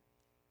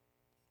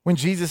 When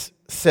Jesus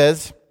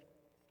says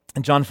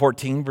in John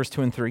 14, verse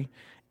 2 and 3,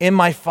 in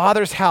my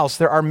Father's house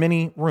there are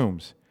many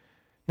rooms.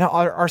 Now,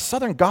 our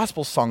Southern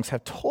gospel songs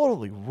have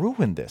totally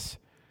ruined this.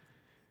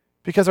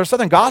 Because our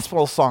Southern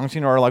gospel songs,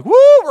 are like, woo,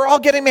 we're all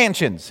getting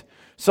mansions.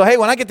 So, hey,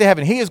 when I get to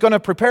heaven, he is going to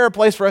prepare a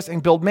place for us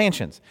and build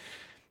mansions.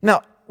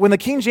 Now, when the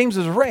King James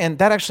was written,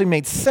 that actually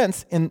made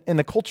sense in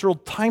the cultural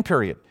time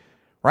period,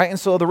 right? And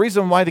so the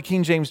reason why the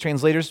King James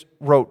translators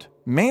wrote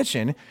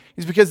mansion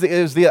is because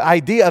it was the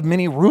idea of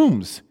many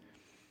rooms.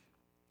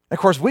 Of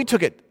course, we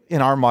took it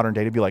in our modern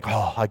day to be like,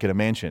 oh, I get a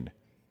mansion.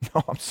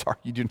 No, I'm sorry,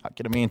 you do not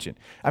get a mansion.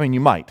 I mean, you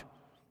might,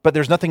 but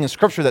there's nothing in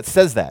Scripture that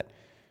says that.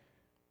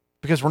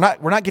 Because we're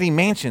not getting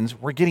mansions,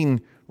 we're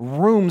getting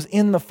rooms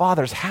in the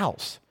Father's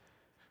house.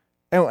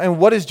 And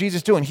what is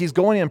Jesus doing? He's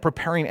going in and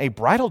preparing a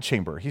bridal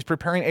chamber. He's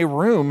preparing a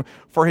room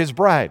for his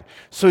bride.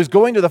 So he's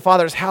going to the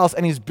Father's house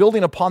and he's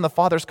building upon the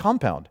Father's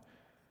compound.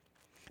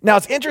 Now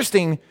it's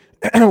interesting,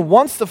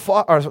 once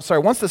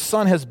the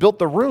Son has built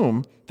the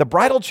room, the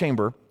bridal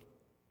chamber,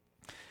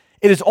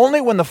 it is only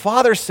when the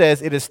Father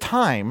says it is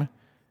time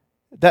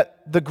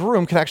that the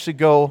groom can actually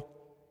go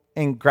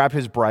and grab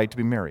his bride to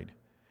be married.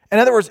 In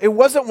other words, it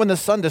wasn't when the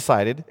Son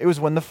decided, it was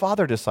when the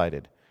Father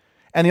decided.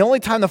 And the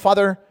only time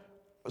the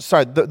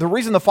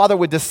reason the Father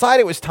would decide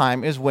it was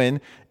time is when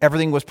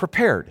everything was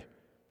prepared.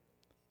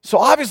 So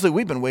obviously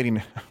we've been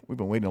waiting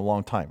a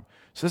long time.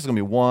 So this is going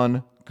to be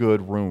one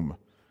good room.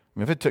 I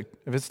mean,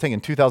 if it's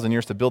taken 2,000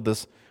 years to build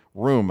this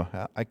room.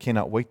 I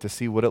cannot wait to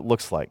see what it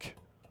looks like.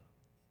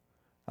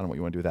 I don't know what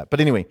you want to do with that. But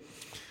anyway,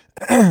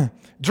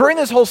 during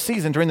this whole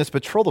season, during this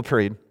betrothal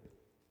period,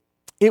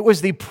 it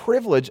was the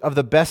privilege of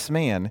the best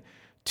man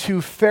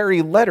to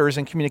ferry letters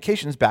and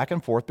communications back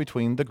and forth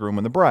between the groom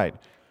and the bride.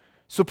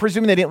 So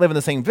presuming they didn't live in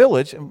the same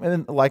village,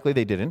 and likely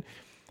they didn't,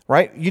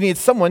 right? You needed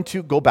someone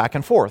to go back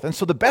and forth. And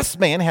so the best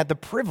man had the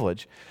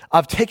privilege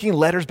of taking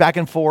letters back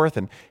and forth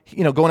and,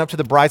 going up to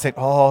the bride saying,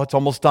 oh, it's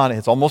almost done.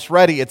 It's almost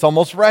ready. It's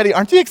almost ready.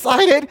 Aren't you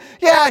excited?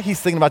 Yeah, he's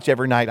thinking about you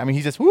every night. I mean,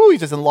 he's just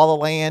in La La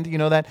Land, you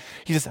know that?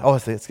 He's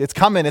just, it's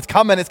coming, it's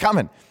coming, it's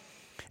coming.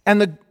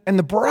 And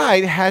the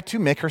bride had to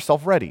make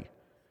herself ready.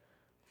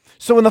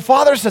 So when the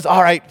father says,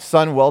 all right,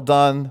 son, well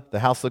done. The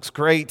house looks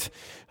great.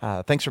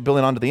 Thanks for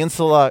building onto the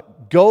insula.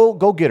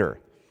 Go get her.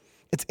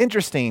 It's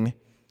interesting.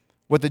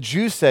 What the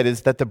Jews said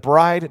is that the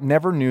bride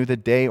never knew the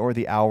day or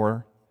the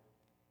hour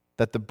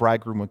that the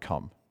bridegroom would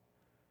come.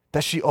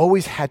 That she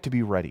always had to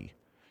be ready.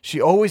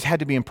 She always had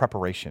to be in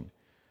preparation.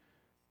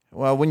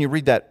 Well, when you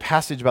read that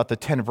passage about the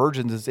 10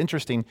 virgins, it's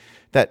interesting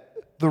that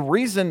the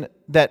reason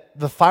that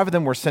the 5 of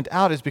them were sent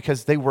out is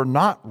because they were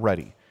not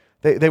ready.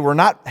 They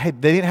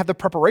didn't have the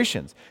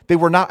preparations. They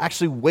were not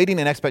actually waiting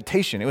in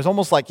expectation. It was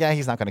almost like, yeah,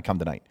 he's not going to come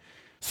tonight.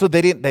 So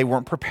they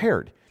weren't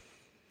prepared.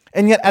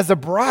 And yet, as a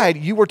bride,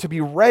 you were to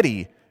be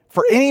ready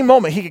for any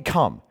moment he could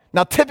come.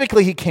 Now,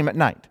 typically, he came at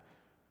night.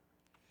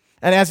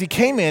 And as he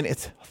came in,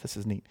 this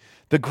is neat.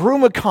 The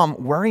groom would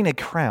come wearing a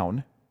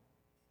crown,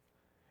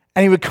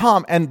 and he would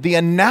come, and the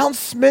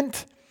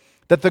announcement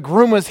that the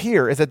groom was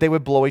here is that they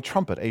would blow a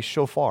trumpet, a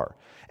shofar.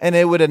 And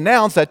it would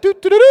announce that,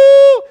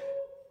 doo-doo-doo-doo,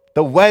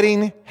 the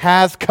wedding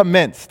has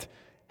commenced.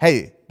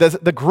 Hey,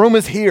 the groom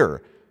is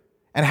here.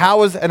 And how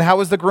was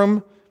the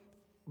groom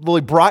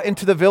really brought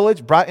into the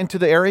village, brought into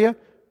the area?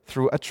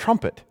 Through a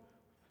trumpet.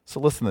 So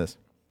listen to this.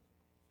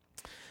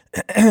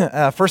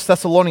 1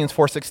 Thessalonians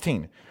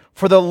 4:16.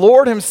 For the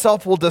Lord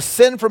himself will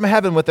descend from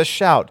heaven with a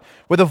shout,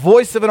 with the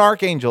voice of an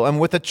archangel, and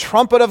with the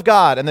trumpet of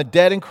God, and the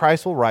dead in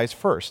Christ will rise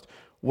first.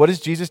 What is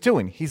Jesus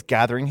doing? He's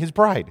gathering his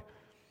bride.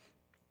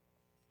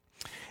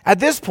 At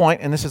this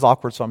point, and this is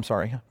awkward, so I'm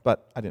sorry,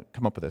 but I didn't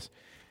come up with this.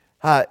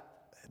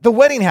 The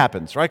wedding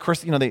happens, right? Of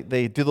course,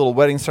 they do the little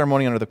wedding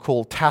ceremony under the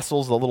cool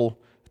tassels, the little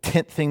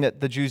tent thing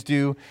that the Jews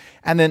do.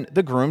 And then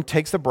the groom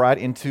takes the bride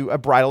into a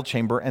bridal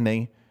chamber and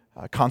they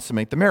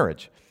consummate the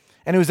marriage.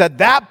 And it was at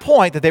that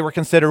point that they were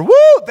considered,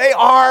 they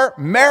are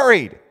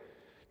married.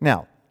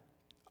 Now,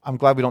 I'm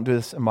glad we don't do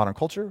this in modern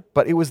culture,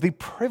 but it was the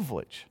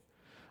privilege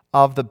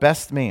of the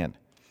best man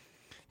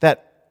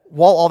that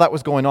while all that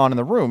was going on in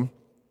the room,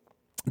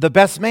 the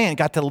best man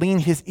got to lean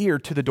his ear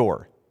to the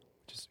door,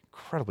 which is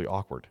incredibly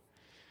awkward.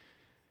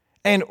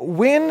 And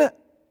when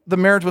the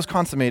marriage was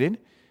consummated,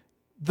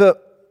 the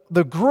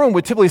groom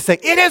would typically say,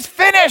 it is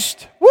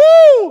finished.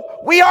 Woo!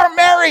 We are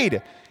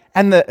married.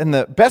 And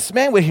the best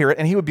man would hear it,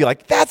 and he would be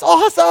like, that's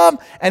awesome.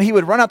 And he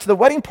would run out to the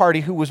wedding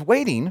party who was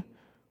waiting,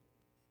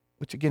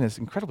 which again is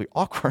incredibly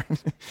awkward.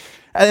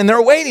 And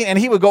they're waiting, and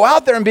he would go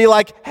out there and be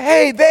like,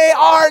 hey, they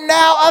are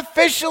now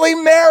officially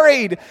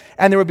married.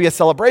 And there would be a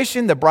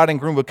celebration. The bride and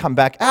groom would come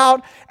back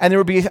out, and there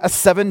would be a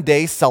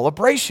 7-day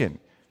celebration.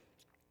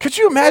 Could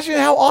you imagine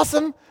how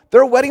awesome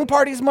their wedding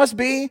parties must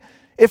be?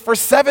 If for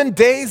 7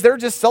 days they're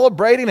just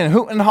celebrating and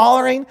hooting and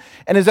hollering,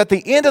 and it's at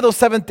the end of those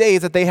 7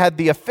 days that they had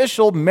the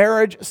official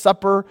marriage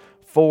supper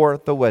for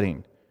the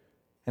wedding.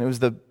 And it was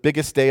the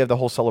biggest day of the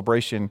whole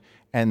celebration,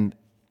 and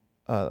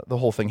the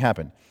whole thing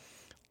happened.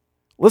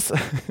 Listen,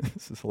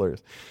 this is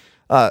hilarious.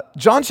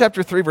 John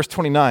chapter 3, verse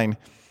 29,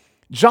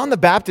 John the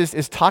Baptist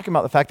is talking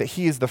about the fact that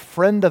he is the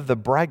friend of the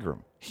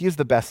bridegroom. He is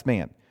the best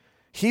man.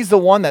 He's the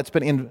one that's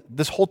been in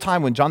this whole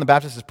time when John the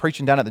Baptist is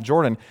preaching down at the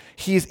Jordan.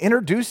 He is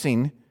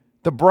introducing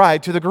the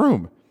bride to the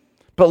groom.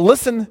 But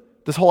listen,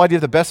 this whole idea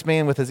of the best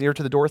man with his ear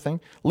to the door thing,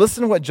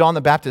 listen to what John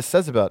the Baptist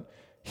says about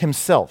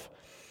himself.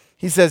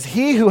 He says,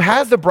 he who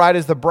has the bride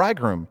is the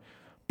bridegroom,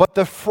 but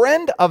the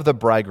friend of the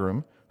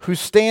bridegroom who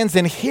stands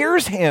and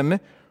hears him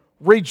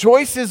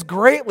rejoices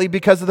greatly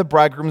because of the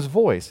bridegroom's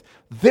voice.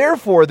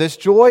 Therefore, this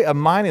joy of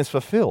mine is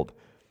fulfilled.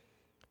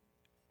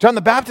 John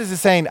the Baptist is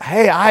saying,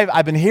 hey,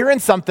 I've been hearing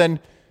something.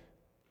 Isn't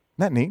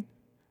that neat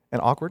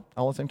and awkward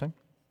all at the same time?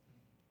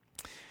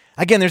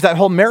 Again, there's that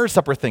whole marriage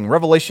supper thing.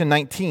 Revelation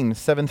 19,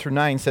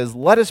 7-9 says,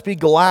 let us be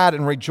glad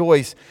and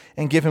rejoice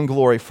and give him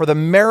glory. For the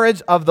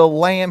marriage of the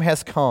Lamb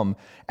has come,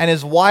 and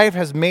his wife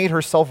has made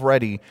herself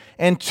ready.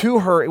 And to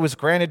her it was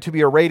granted to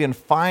be arrayed in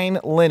fine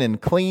linen,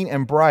 clean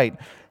and bright.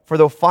 For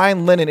the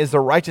fine linen is the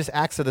righteous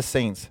acts of the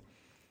saints.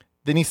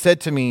 Then he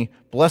said to me,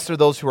 blessed are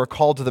those who are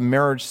called to the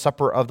marriage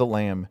supper of the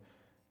Lamb.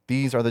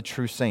 These are the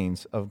true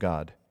saints of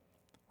God.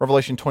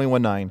 Revelation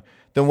 21:9.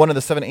 Then one of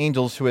the 7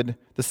 angels who had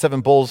the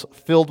 7 bowls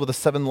filled with the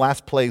 7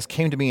 last plagues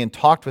came to me and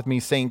talked with me,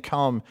 saying,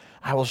 come,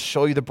 I will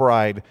show you the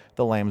bride,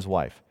 the Lamb's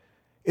wife.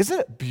 Isn't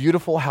it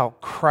beautiful how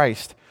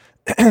Christ,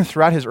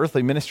 throughout his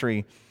earthly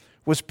ministry,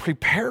 was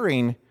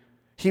preparing,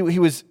 he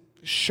was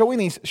showing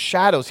these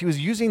shadows. He was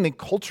using the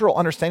cultural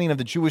understanding of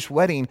the Jewish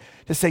wedding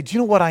to say, do you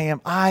know what I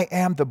am? I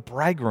am the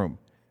bridegroom.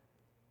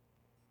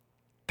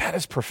 That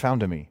is profound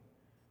to me.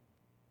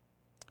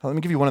 Let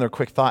me give you one other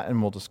quick thought,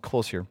 and we'll just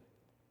close here.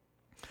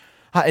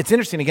 It's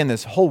interesting, again,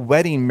 this whole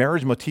wedding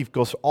marriage motif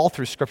goes all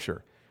through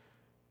Scripture.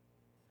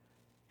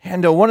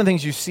 And one of the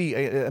things you see,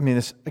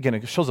 this, again,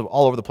 it shows up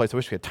all over the place. I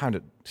wish we had time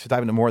to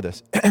dive into more of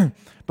this.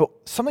 But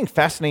something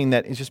fascinating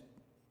that is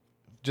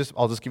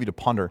I'll just give you to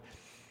ponder.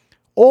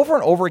 Over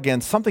and over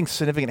again, something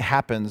significant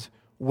happens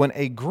when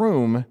a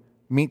groom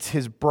meets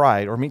his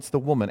bride or meets the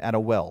woman at a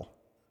well.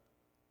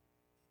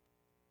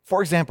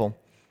 For example,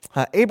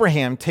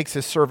 Abraham takes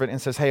his servant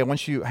and says, I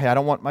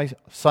don't want my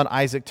son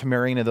Isaac to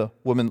marry any of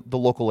the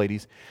local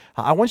ladies.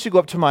 I want you to go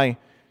up to my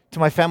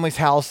family's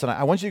house, and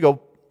I want you to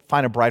go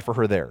find a bride for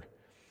her there.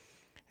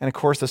 And of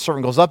course, the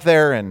servant goes up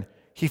there, and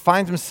he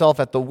finds himself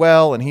at the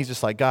well, and he's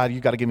just like, God, you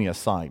got to give me a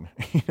sign.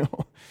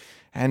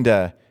 And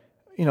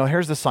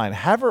here's the sign: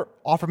 have her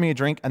offer me a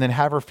drink, and then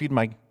have her give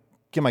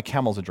my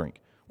camels a drink,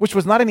 which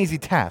was not an easy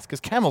task because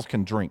camels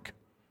can drink.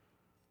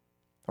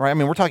 All right,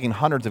 we're talking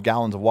hundreds of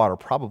gallons of water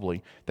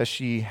probably that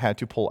she had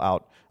to pull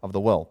out of the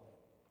well.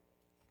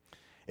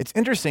 It's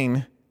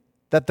interesting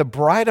that the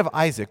bride of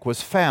Isaac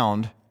was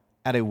found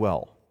at a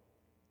well,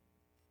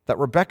 that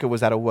Rebekah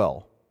was at a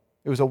well.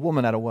 It was a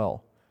woman at a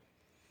well.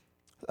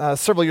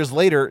 Several years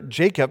later,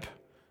 Jacob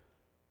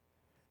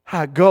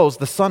goes,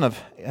 the son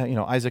of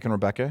Isaac and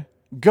Rebekah,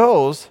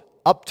 goes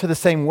up to the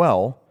same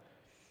well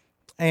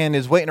and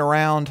is waiting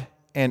around,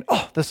 and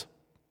this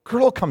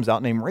girl comes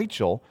out named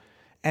Rachel,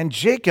 and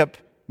Jacob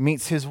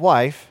meets his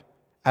wife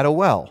at a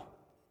well.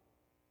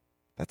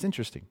 That's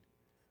interesting.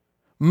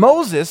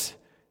 Moses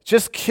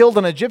just killed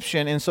an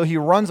Egyptian, and so he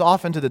runs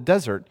off into the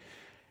desert,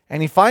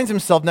 and he finds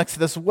himself next to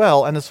this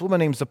well, and this woman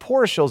named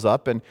Zipporah shows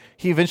up, and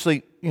he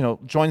eventually,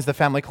 joins the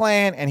family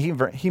clan, and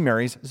he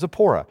marries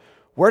Zipporah.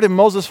 Where did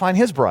Moses find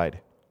his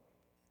bride?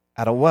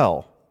 At a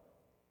well.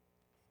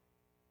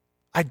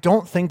 I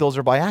don't think those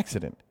are by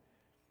accident.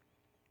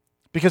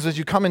 Because as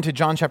you come into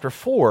John chapter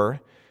 4,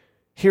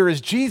 here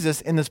is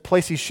Jesus in this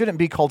place he shouldn't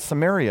be, called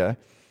Samaria,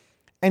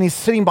 and he's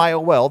sitting by a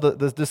well.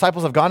 The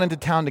disciples have gone into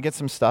town to get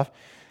some stuff,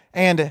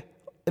 and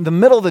in the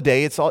middle of the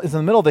day, it's in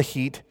the middle of the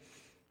heat,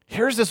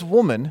 here's this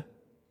woman,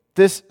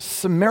 this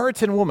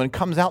Samaritan woman,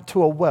 comes out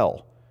to a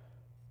well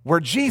where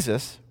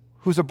Jesus,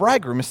 who's a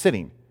bridegroom, is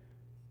sitting.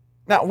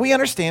 Now, we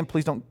understand,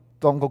 please don't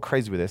go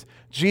crazy with this,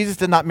 Jesus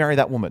did not marry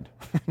that woman,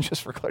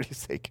 just for clarity's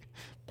sake.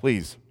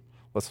 Please,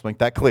 let's make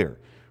that clear,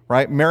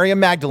 right? Mary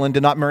Magdalene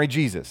did not marry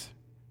Jesus.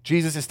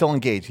 Jesus is still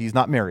engaged. He's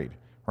not married,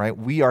 right?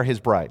 We are his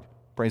bride.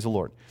 Praise the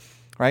Lord,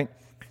 right?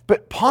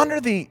 But ponder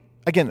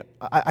again,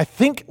 I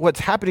think what's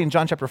happening in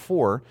John chapter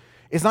 4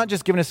 is not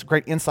just giving us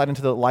great insight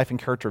into the life and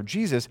character of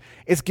Jesus,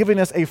 it's giving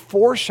us a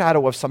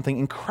foreshadow of something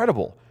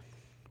incredible.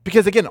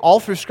 Because again, all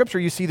through Scripture,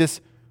 you see this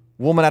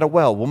woman at a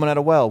well, woman at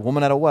a well,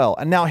 woman at a well.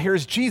 And now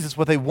here's Jesus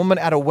with a woman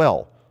at a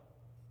well.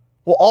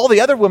 Well, all the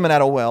other women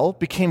at a well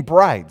became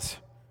brides.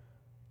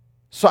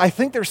 So I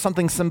think there's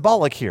something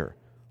symbolic here.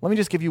 Let me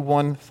just give you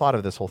one thought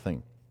of this whole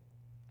thing.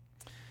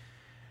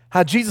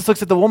 How Jesus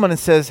looks at the woman and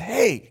says,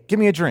 hey, give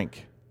me a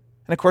drink.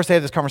 And of course, they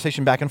have this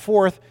conversation back and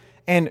forth,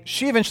 and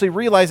she eventually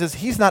realizes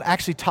he's not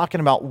actually talking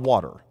about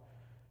water.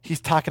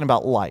 He's talking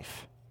about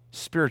life,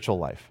 spiritual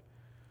life.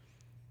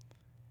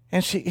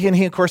 And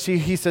he of course,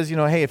 he says,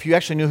 hey, if you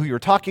actually knew who you were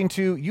talking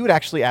to, you would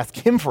actually ask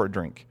him for a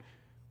drink,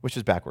 which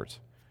is backwards.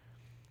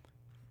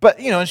 But,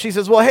 and she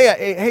says, well,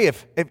 hey,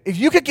 if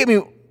you could give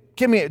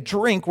me a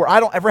drink where I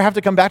don't ever have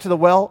to come back to the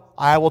well,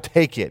 I will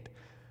take it.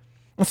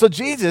 And so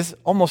Jesus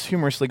almost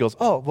humorously goes,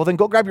 oh, well then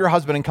go grab your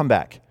husband and come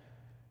back.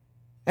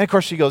 And of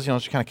course she goes,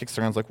 she kind of kicks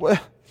her hands like, well,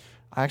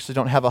 I actually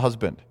don't have a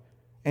husband.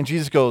 And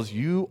Jesus goes,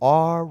 you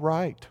are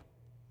right.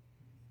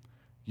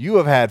 You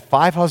have had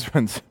 5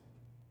 husbands,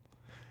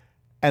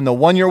 and the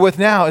one you're with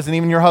now isn't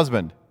even your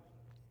husband.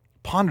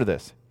 Ponder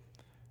this.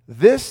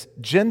 This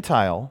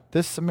Gentile,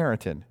 this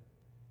Samaritan,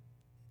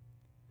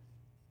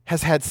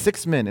 has had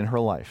 6 men in her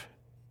life.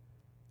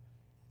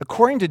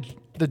 According to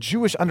the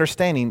Jewish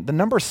understanding, the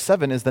number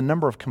 7 is the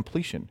number of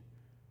completion.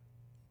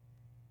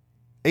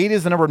 8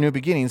 is the number of new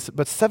beginnings,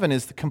 but 7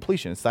 is the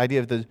completion. It's the idea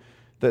of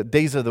the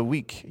days of the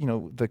week,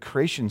 the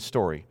creation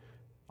story.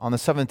 On the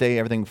 7th day,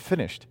 everything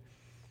finished.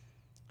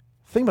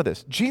 Think about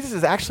this. Jesus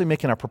is actually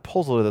making a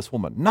proposal to this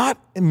woman, not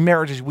in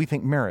marriage as we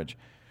think marriage,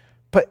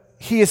 but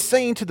he is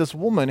saying to this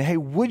woman, hey,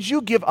 would you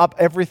give up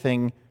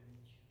everything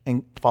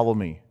and follow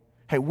me?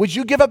 Hey, would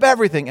you give up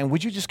everything and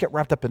would you just get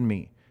wrapped up in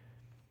me?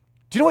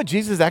 Do you know what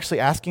Jesus is actually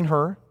asking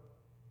her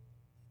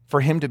for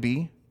him to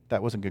be?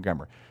 That wasn't good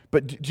grammar.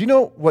 But do you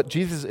know what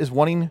Jesus is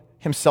wanting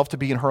himself to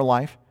be in her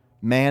life?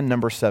 Man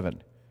number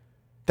 7.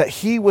 That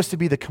he was to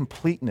be the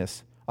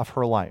completeness of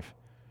her life.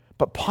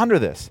 But ponder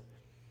this.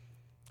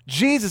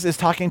 Jesus is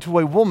talking to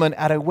a woman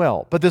at a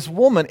well, but this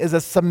woman is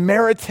a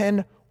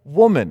Samaritan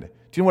woman. Do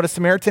you know what a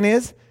Samaritan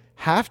is?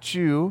 Half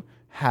Jew,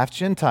 half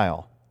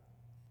Gentile.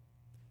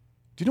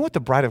 Do you know what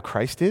the bride of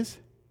Christ is?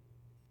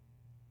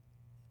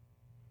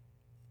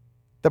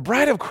 The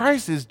bride of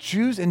Christ is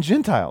Jews and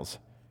Gentiles.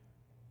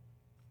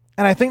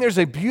 And I think there's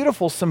a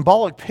beautiful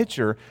symbolic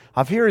picture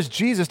of here is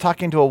Jesus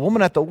talking to a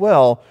woman at the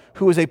well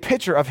who is a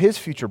picture of his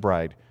future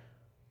bride,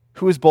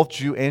 who is both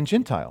Jew and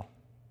Gentile.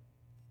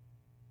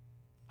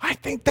 I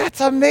think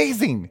that's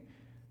amazing.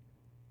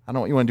 I don't know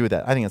what you want to do with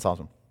that. I think it's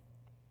awesome.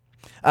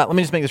 Let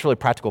me just make this really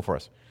practical for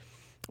us.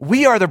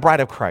 We are the bride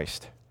of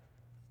Christ.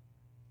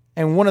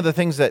 And one of the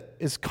things that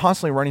is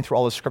constantly running through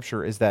all the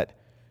scripture is that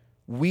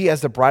we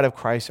as the bride of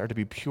Christ are to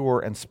be pure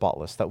and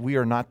spotless, that we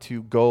are not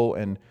to go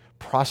and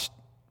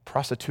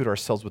prostitute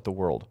ourselves with the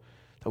world,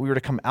 that we are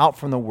to come out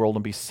from the world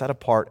and be set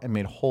apart and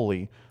made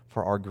holy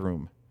for our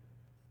groom.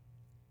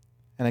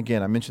 And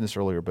again, I mentioned this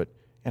earlier, but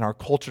in our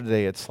culture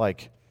today, it's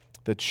like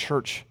the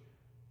church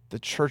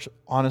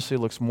honestly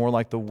looks more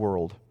like the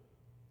world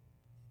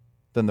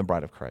than the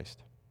bride of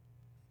Christ.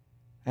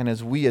 And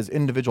as we, as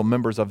individual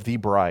members of the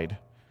bride,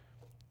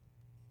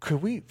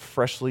 could we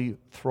freshly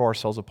throw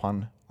ourselves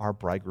upon our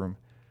bridegroom?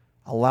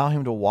 Allow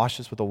him to wash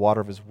us with the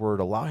water of his word.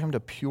 Allow him to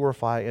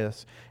purify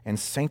us and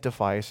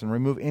sanctify us and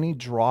remove any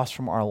dross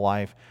from our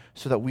life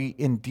so that we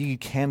indeed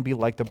can be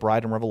like the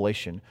bride in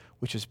Revelation,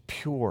 which is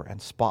pure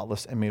and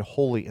spotless and made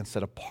holy and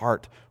set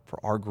apart for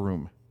our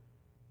groom.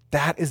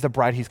 That is the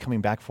bride he's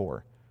coming back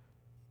for,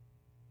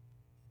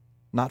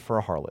 not for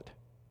a harlot.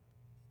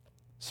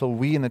 So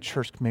we in the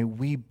church, may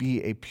we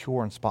be a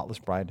pure and spotless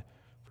bride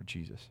for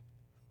Jesus.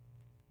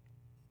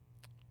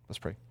 Let's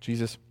pray.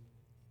 Jesus,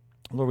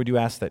 Lord, we do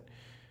ask that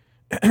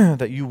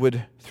that you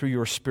would, through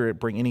your Spirit,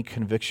 bring any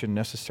conviction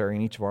necessary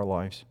in each of our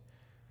lives.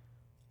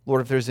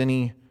 Lord, if there's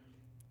any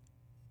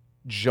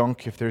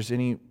junk, if there's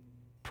any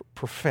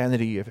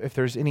profanity, if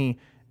there's any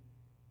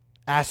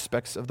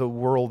aspects of the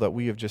world that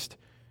we have just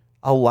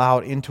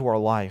allowed into our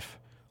life,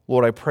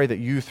 Lord, I pray that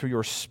you, through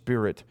your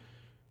Spirit,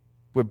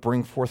 would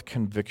bring forth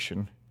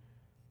conviction.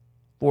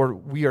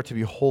 Lord, we are to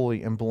be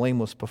holy and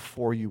blameless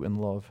before you in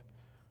love.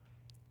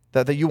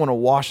 That you want to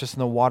wash us in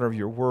the water of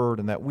your word,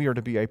 and that we are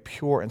to be a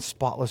pure and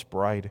spotless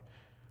bride.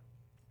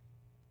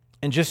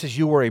 And just as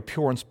you were a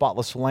pure and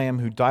spotless lamb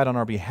who died on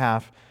our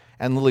behalf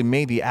and literally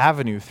made the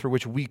avenue through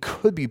which we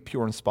could be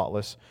pure and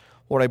spotless,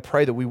 Lord, I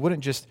pray that we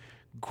wouldn't just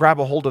grab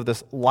a hold of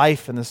this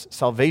life and this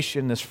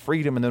salvation, this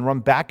freedom, and then run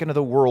back into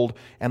the world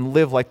and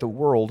live like the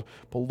world,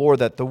 but Lord,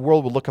 that the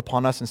world would look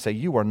upon us and say,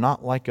 you are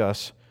not like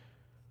us.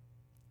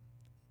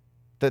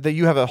 That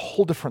you have a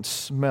whole different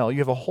smell, you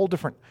have a whole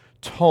different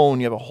tone,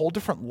 you have a whole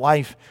different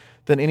life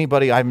than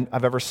anybody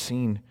I've ever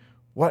seen.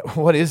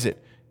 What is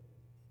it?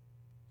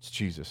 It's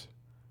Jesus.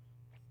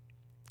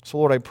 So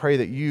Lord, I pray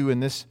that you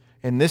in this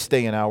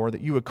day and hour,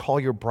 that you would call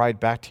your bride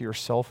back to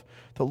yourself.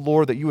 That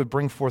Lord, that you would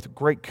bring forth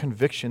great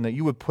conviction, that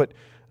you would put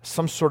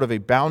some sort of a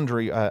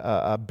boundary,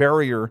 a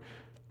barrier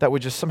that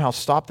would just somehow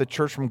stop the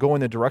church from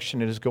going the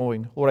direction it is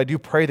going. Lord, I do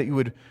pray that you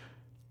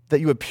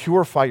would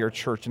purify your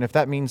church, and if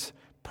that means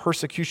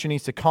persecution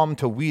needs to come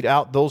to weed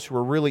out those who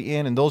are really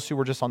in and those who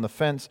were just on the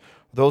fence,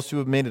 those who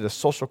have made it a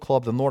social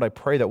club, then Lord, I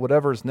pray that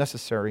whatever is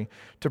necessary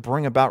to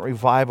bring about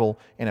revival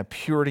and a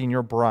purity in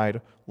your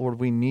bride, Lord,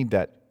 we need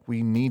that.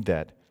 We need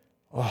that.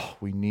 Oh,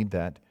 we need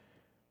that.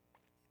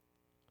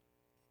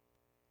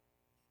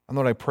 And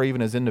Lord, I pray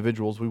even as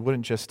individuals, we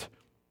wouldn't just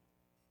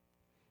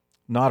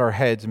nod our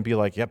heads and be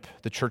like, yep,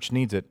 the church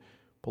needs it.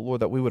 But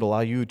Lord, that we would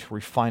allow you to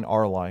refine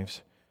our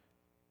lives.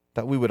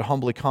 That we would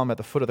humbly come at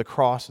the foot of the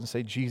cross and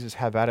say, Jesus,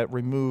 have at it,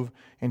 remove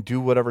and do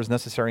whatever is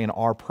necessary in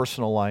our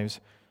personal lives.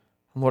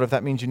 And Lord, if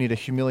that means you need to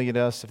humiliate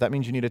us, if that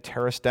means you need to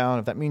tear us down,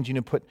 if that means you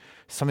need to put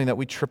something that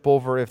we trip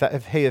over, if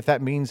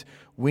that means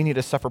we need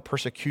to suffer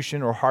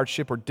persecution or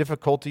hardship or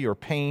difficulty or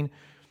pain,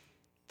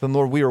 then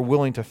Lord, we are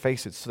willing to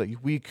face it so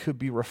that we could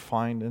be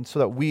refined and so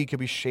that we could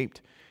be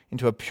shaped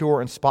into a pure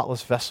and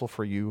spotless vessel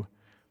for you.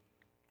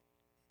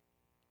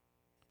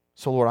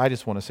 So Lord, I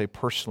just want to say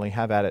personally,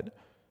 have at it.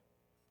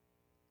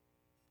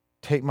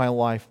 Take my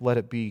life, let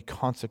it be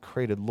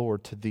consecrated,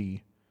 Lord, to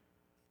thee.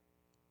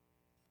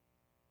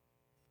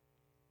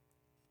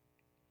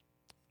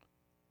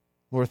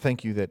 Lord,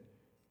 thank you that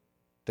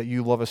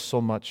you love us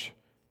so much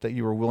that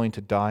you are willing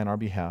to die on our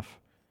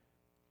behalf.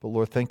 But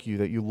Lord, thank you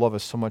that you love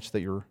us so much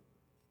that you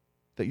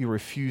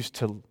refuse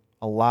to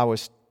allow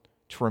us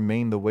to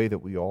remain the way that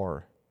we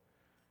are.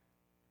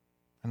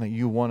 And that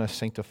you want to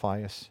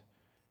sanctify us.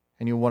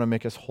 And you want to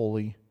make us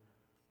holy.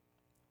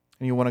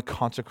 And you want to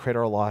consecrate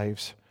our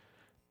lives.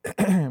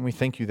 And we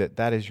thank you that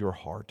that is your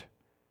heart.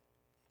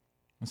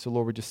 And so,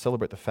 Lord, we just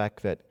celebrate the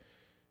fact that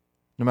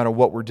no matter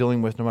what we're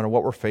dealing with, no matter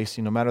what we're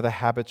facing, no matter the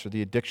habits or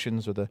the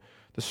addictions or the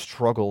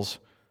struggles,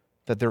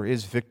 that there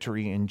is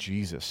victory in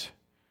Jesus.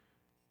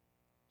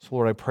 So,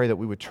 Lord, I pray that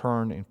we would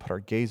turn and put our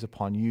gaze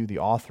upon you, the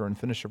author and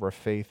finisher of our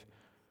faith,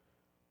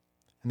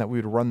 and that we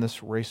would run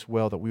this race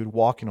well, that we would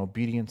walk in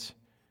obedience,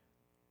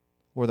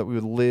 Lord, that we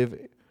would live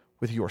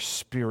with your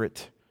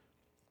Spirit,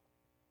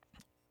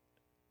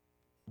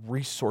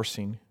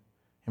 resourcing,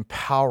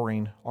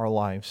 empowering our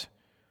lives.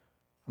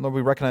 And Lord,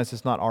 we recognize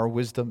it's not our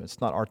wisdom, it's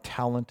not our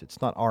talent,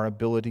 it's not our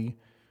ability,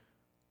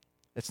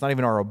 it's not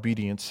even our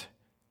obedience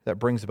that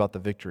brings about the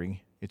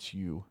victory. It's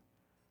you.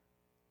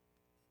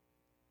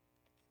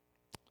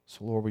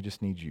 So Lord, we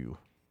just need you.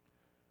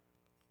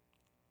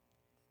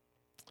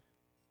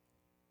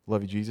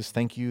 Love you, Jesus.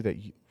 Thank you that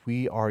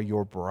we are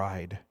your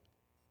bride.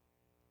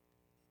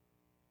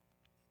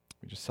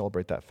 We just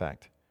celebrate that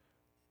fact.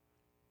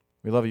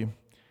 We love you.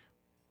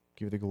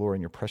 Give you the glory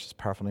in your precious,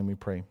 powerful name we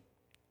pray.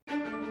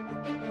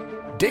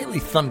 Daily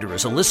Thunder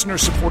is a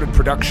listener-supported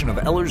production of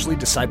Ellerslie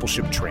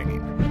Discipleship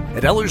Training.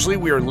 At Ellerslie,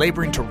 we are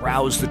laboring to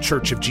rouse the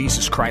Church of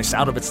Jesus Christ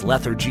out of its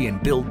lethargy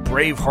and build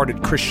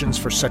brave-hearted Christians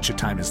for such a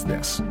time as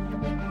this.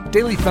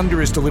 Daily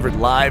Thunder is delivered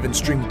live and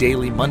streamed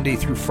daily Monday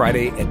through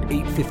Friday at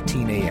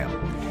 8:15 a.m.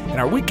 And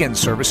our weekend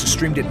service is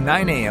streamed at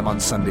 9 a.m. on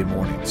Sunday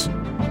mornings.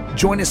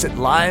 Join us at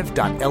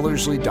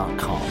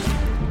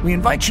live.ellerslie.com. We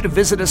invite you to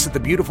visit us at the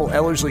beautiful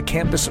Ellerslie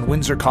campus in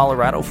Windsor,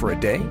 Colorado for a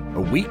day,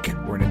 a week,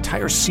 or an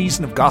entire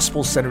season of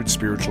gospel-centered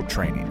spiritual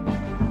training.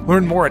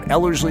 Learn more at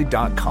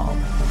ellerslie.com.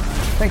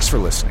 Thanks for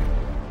listening.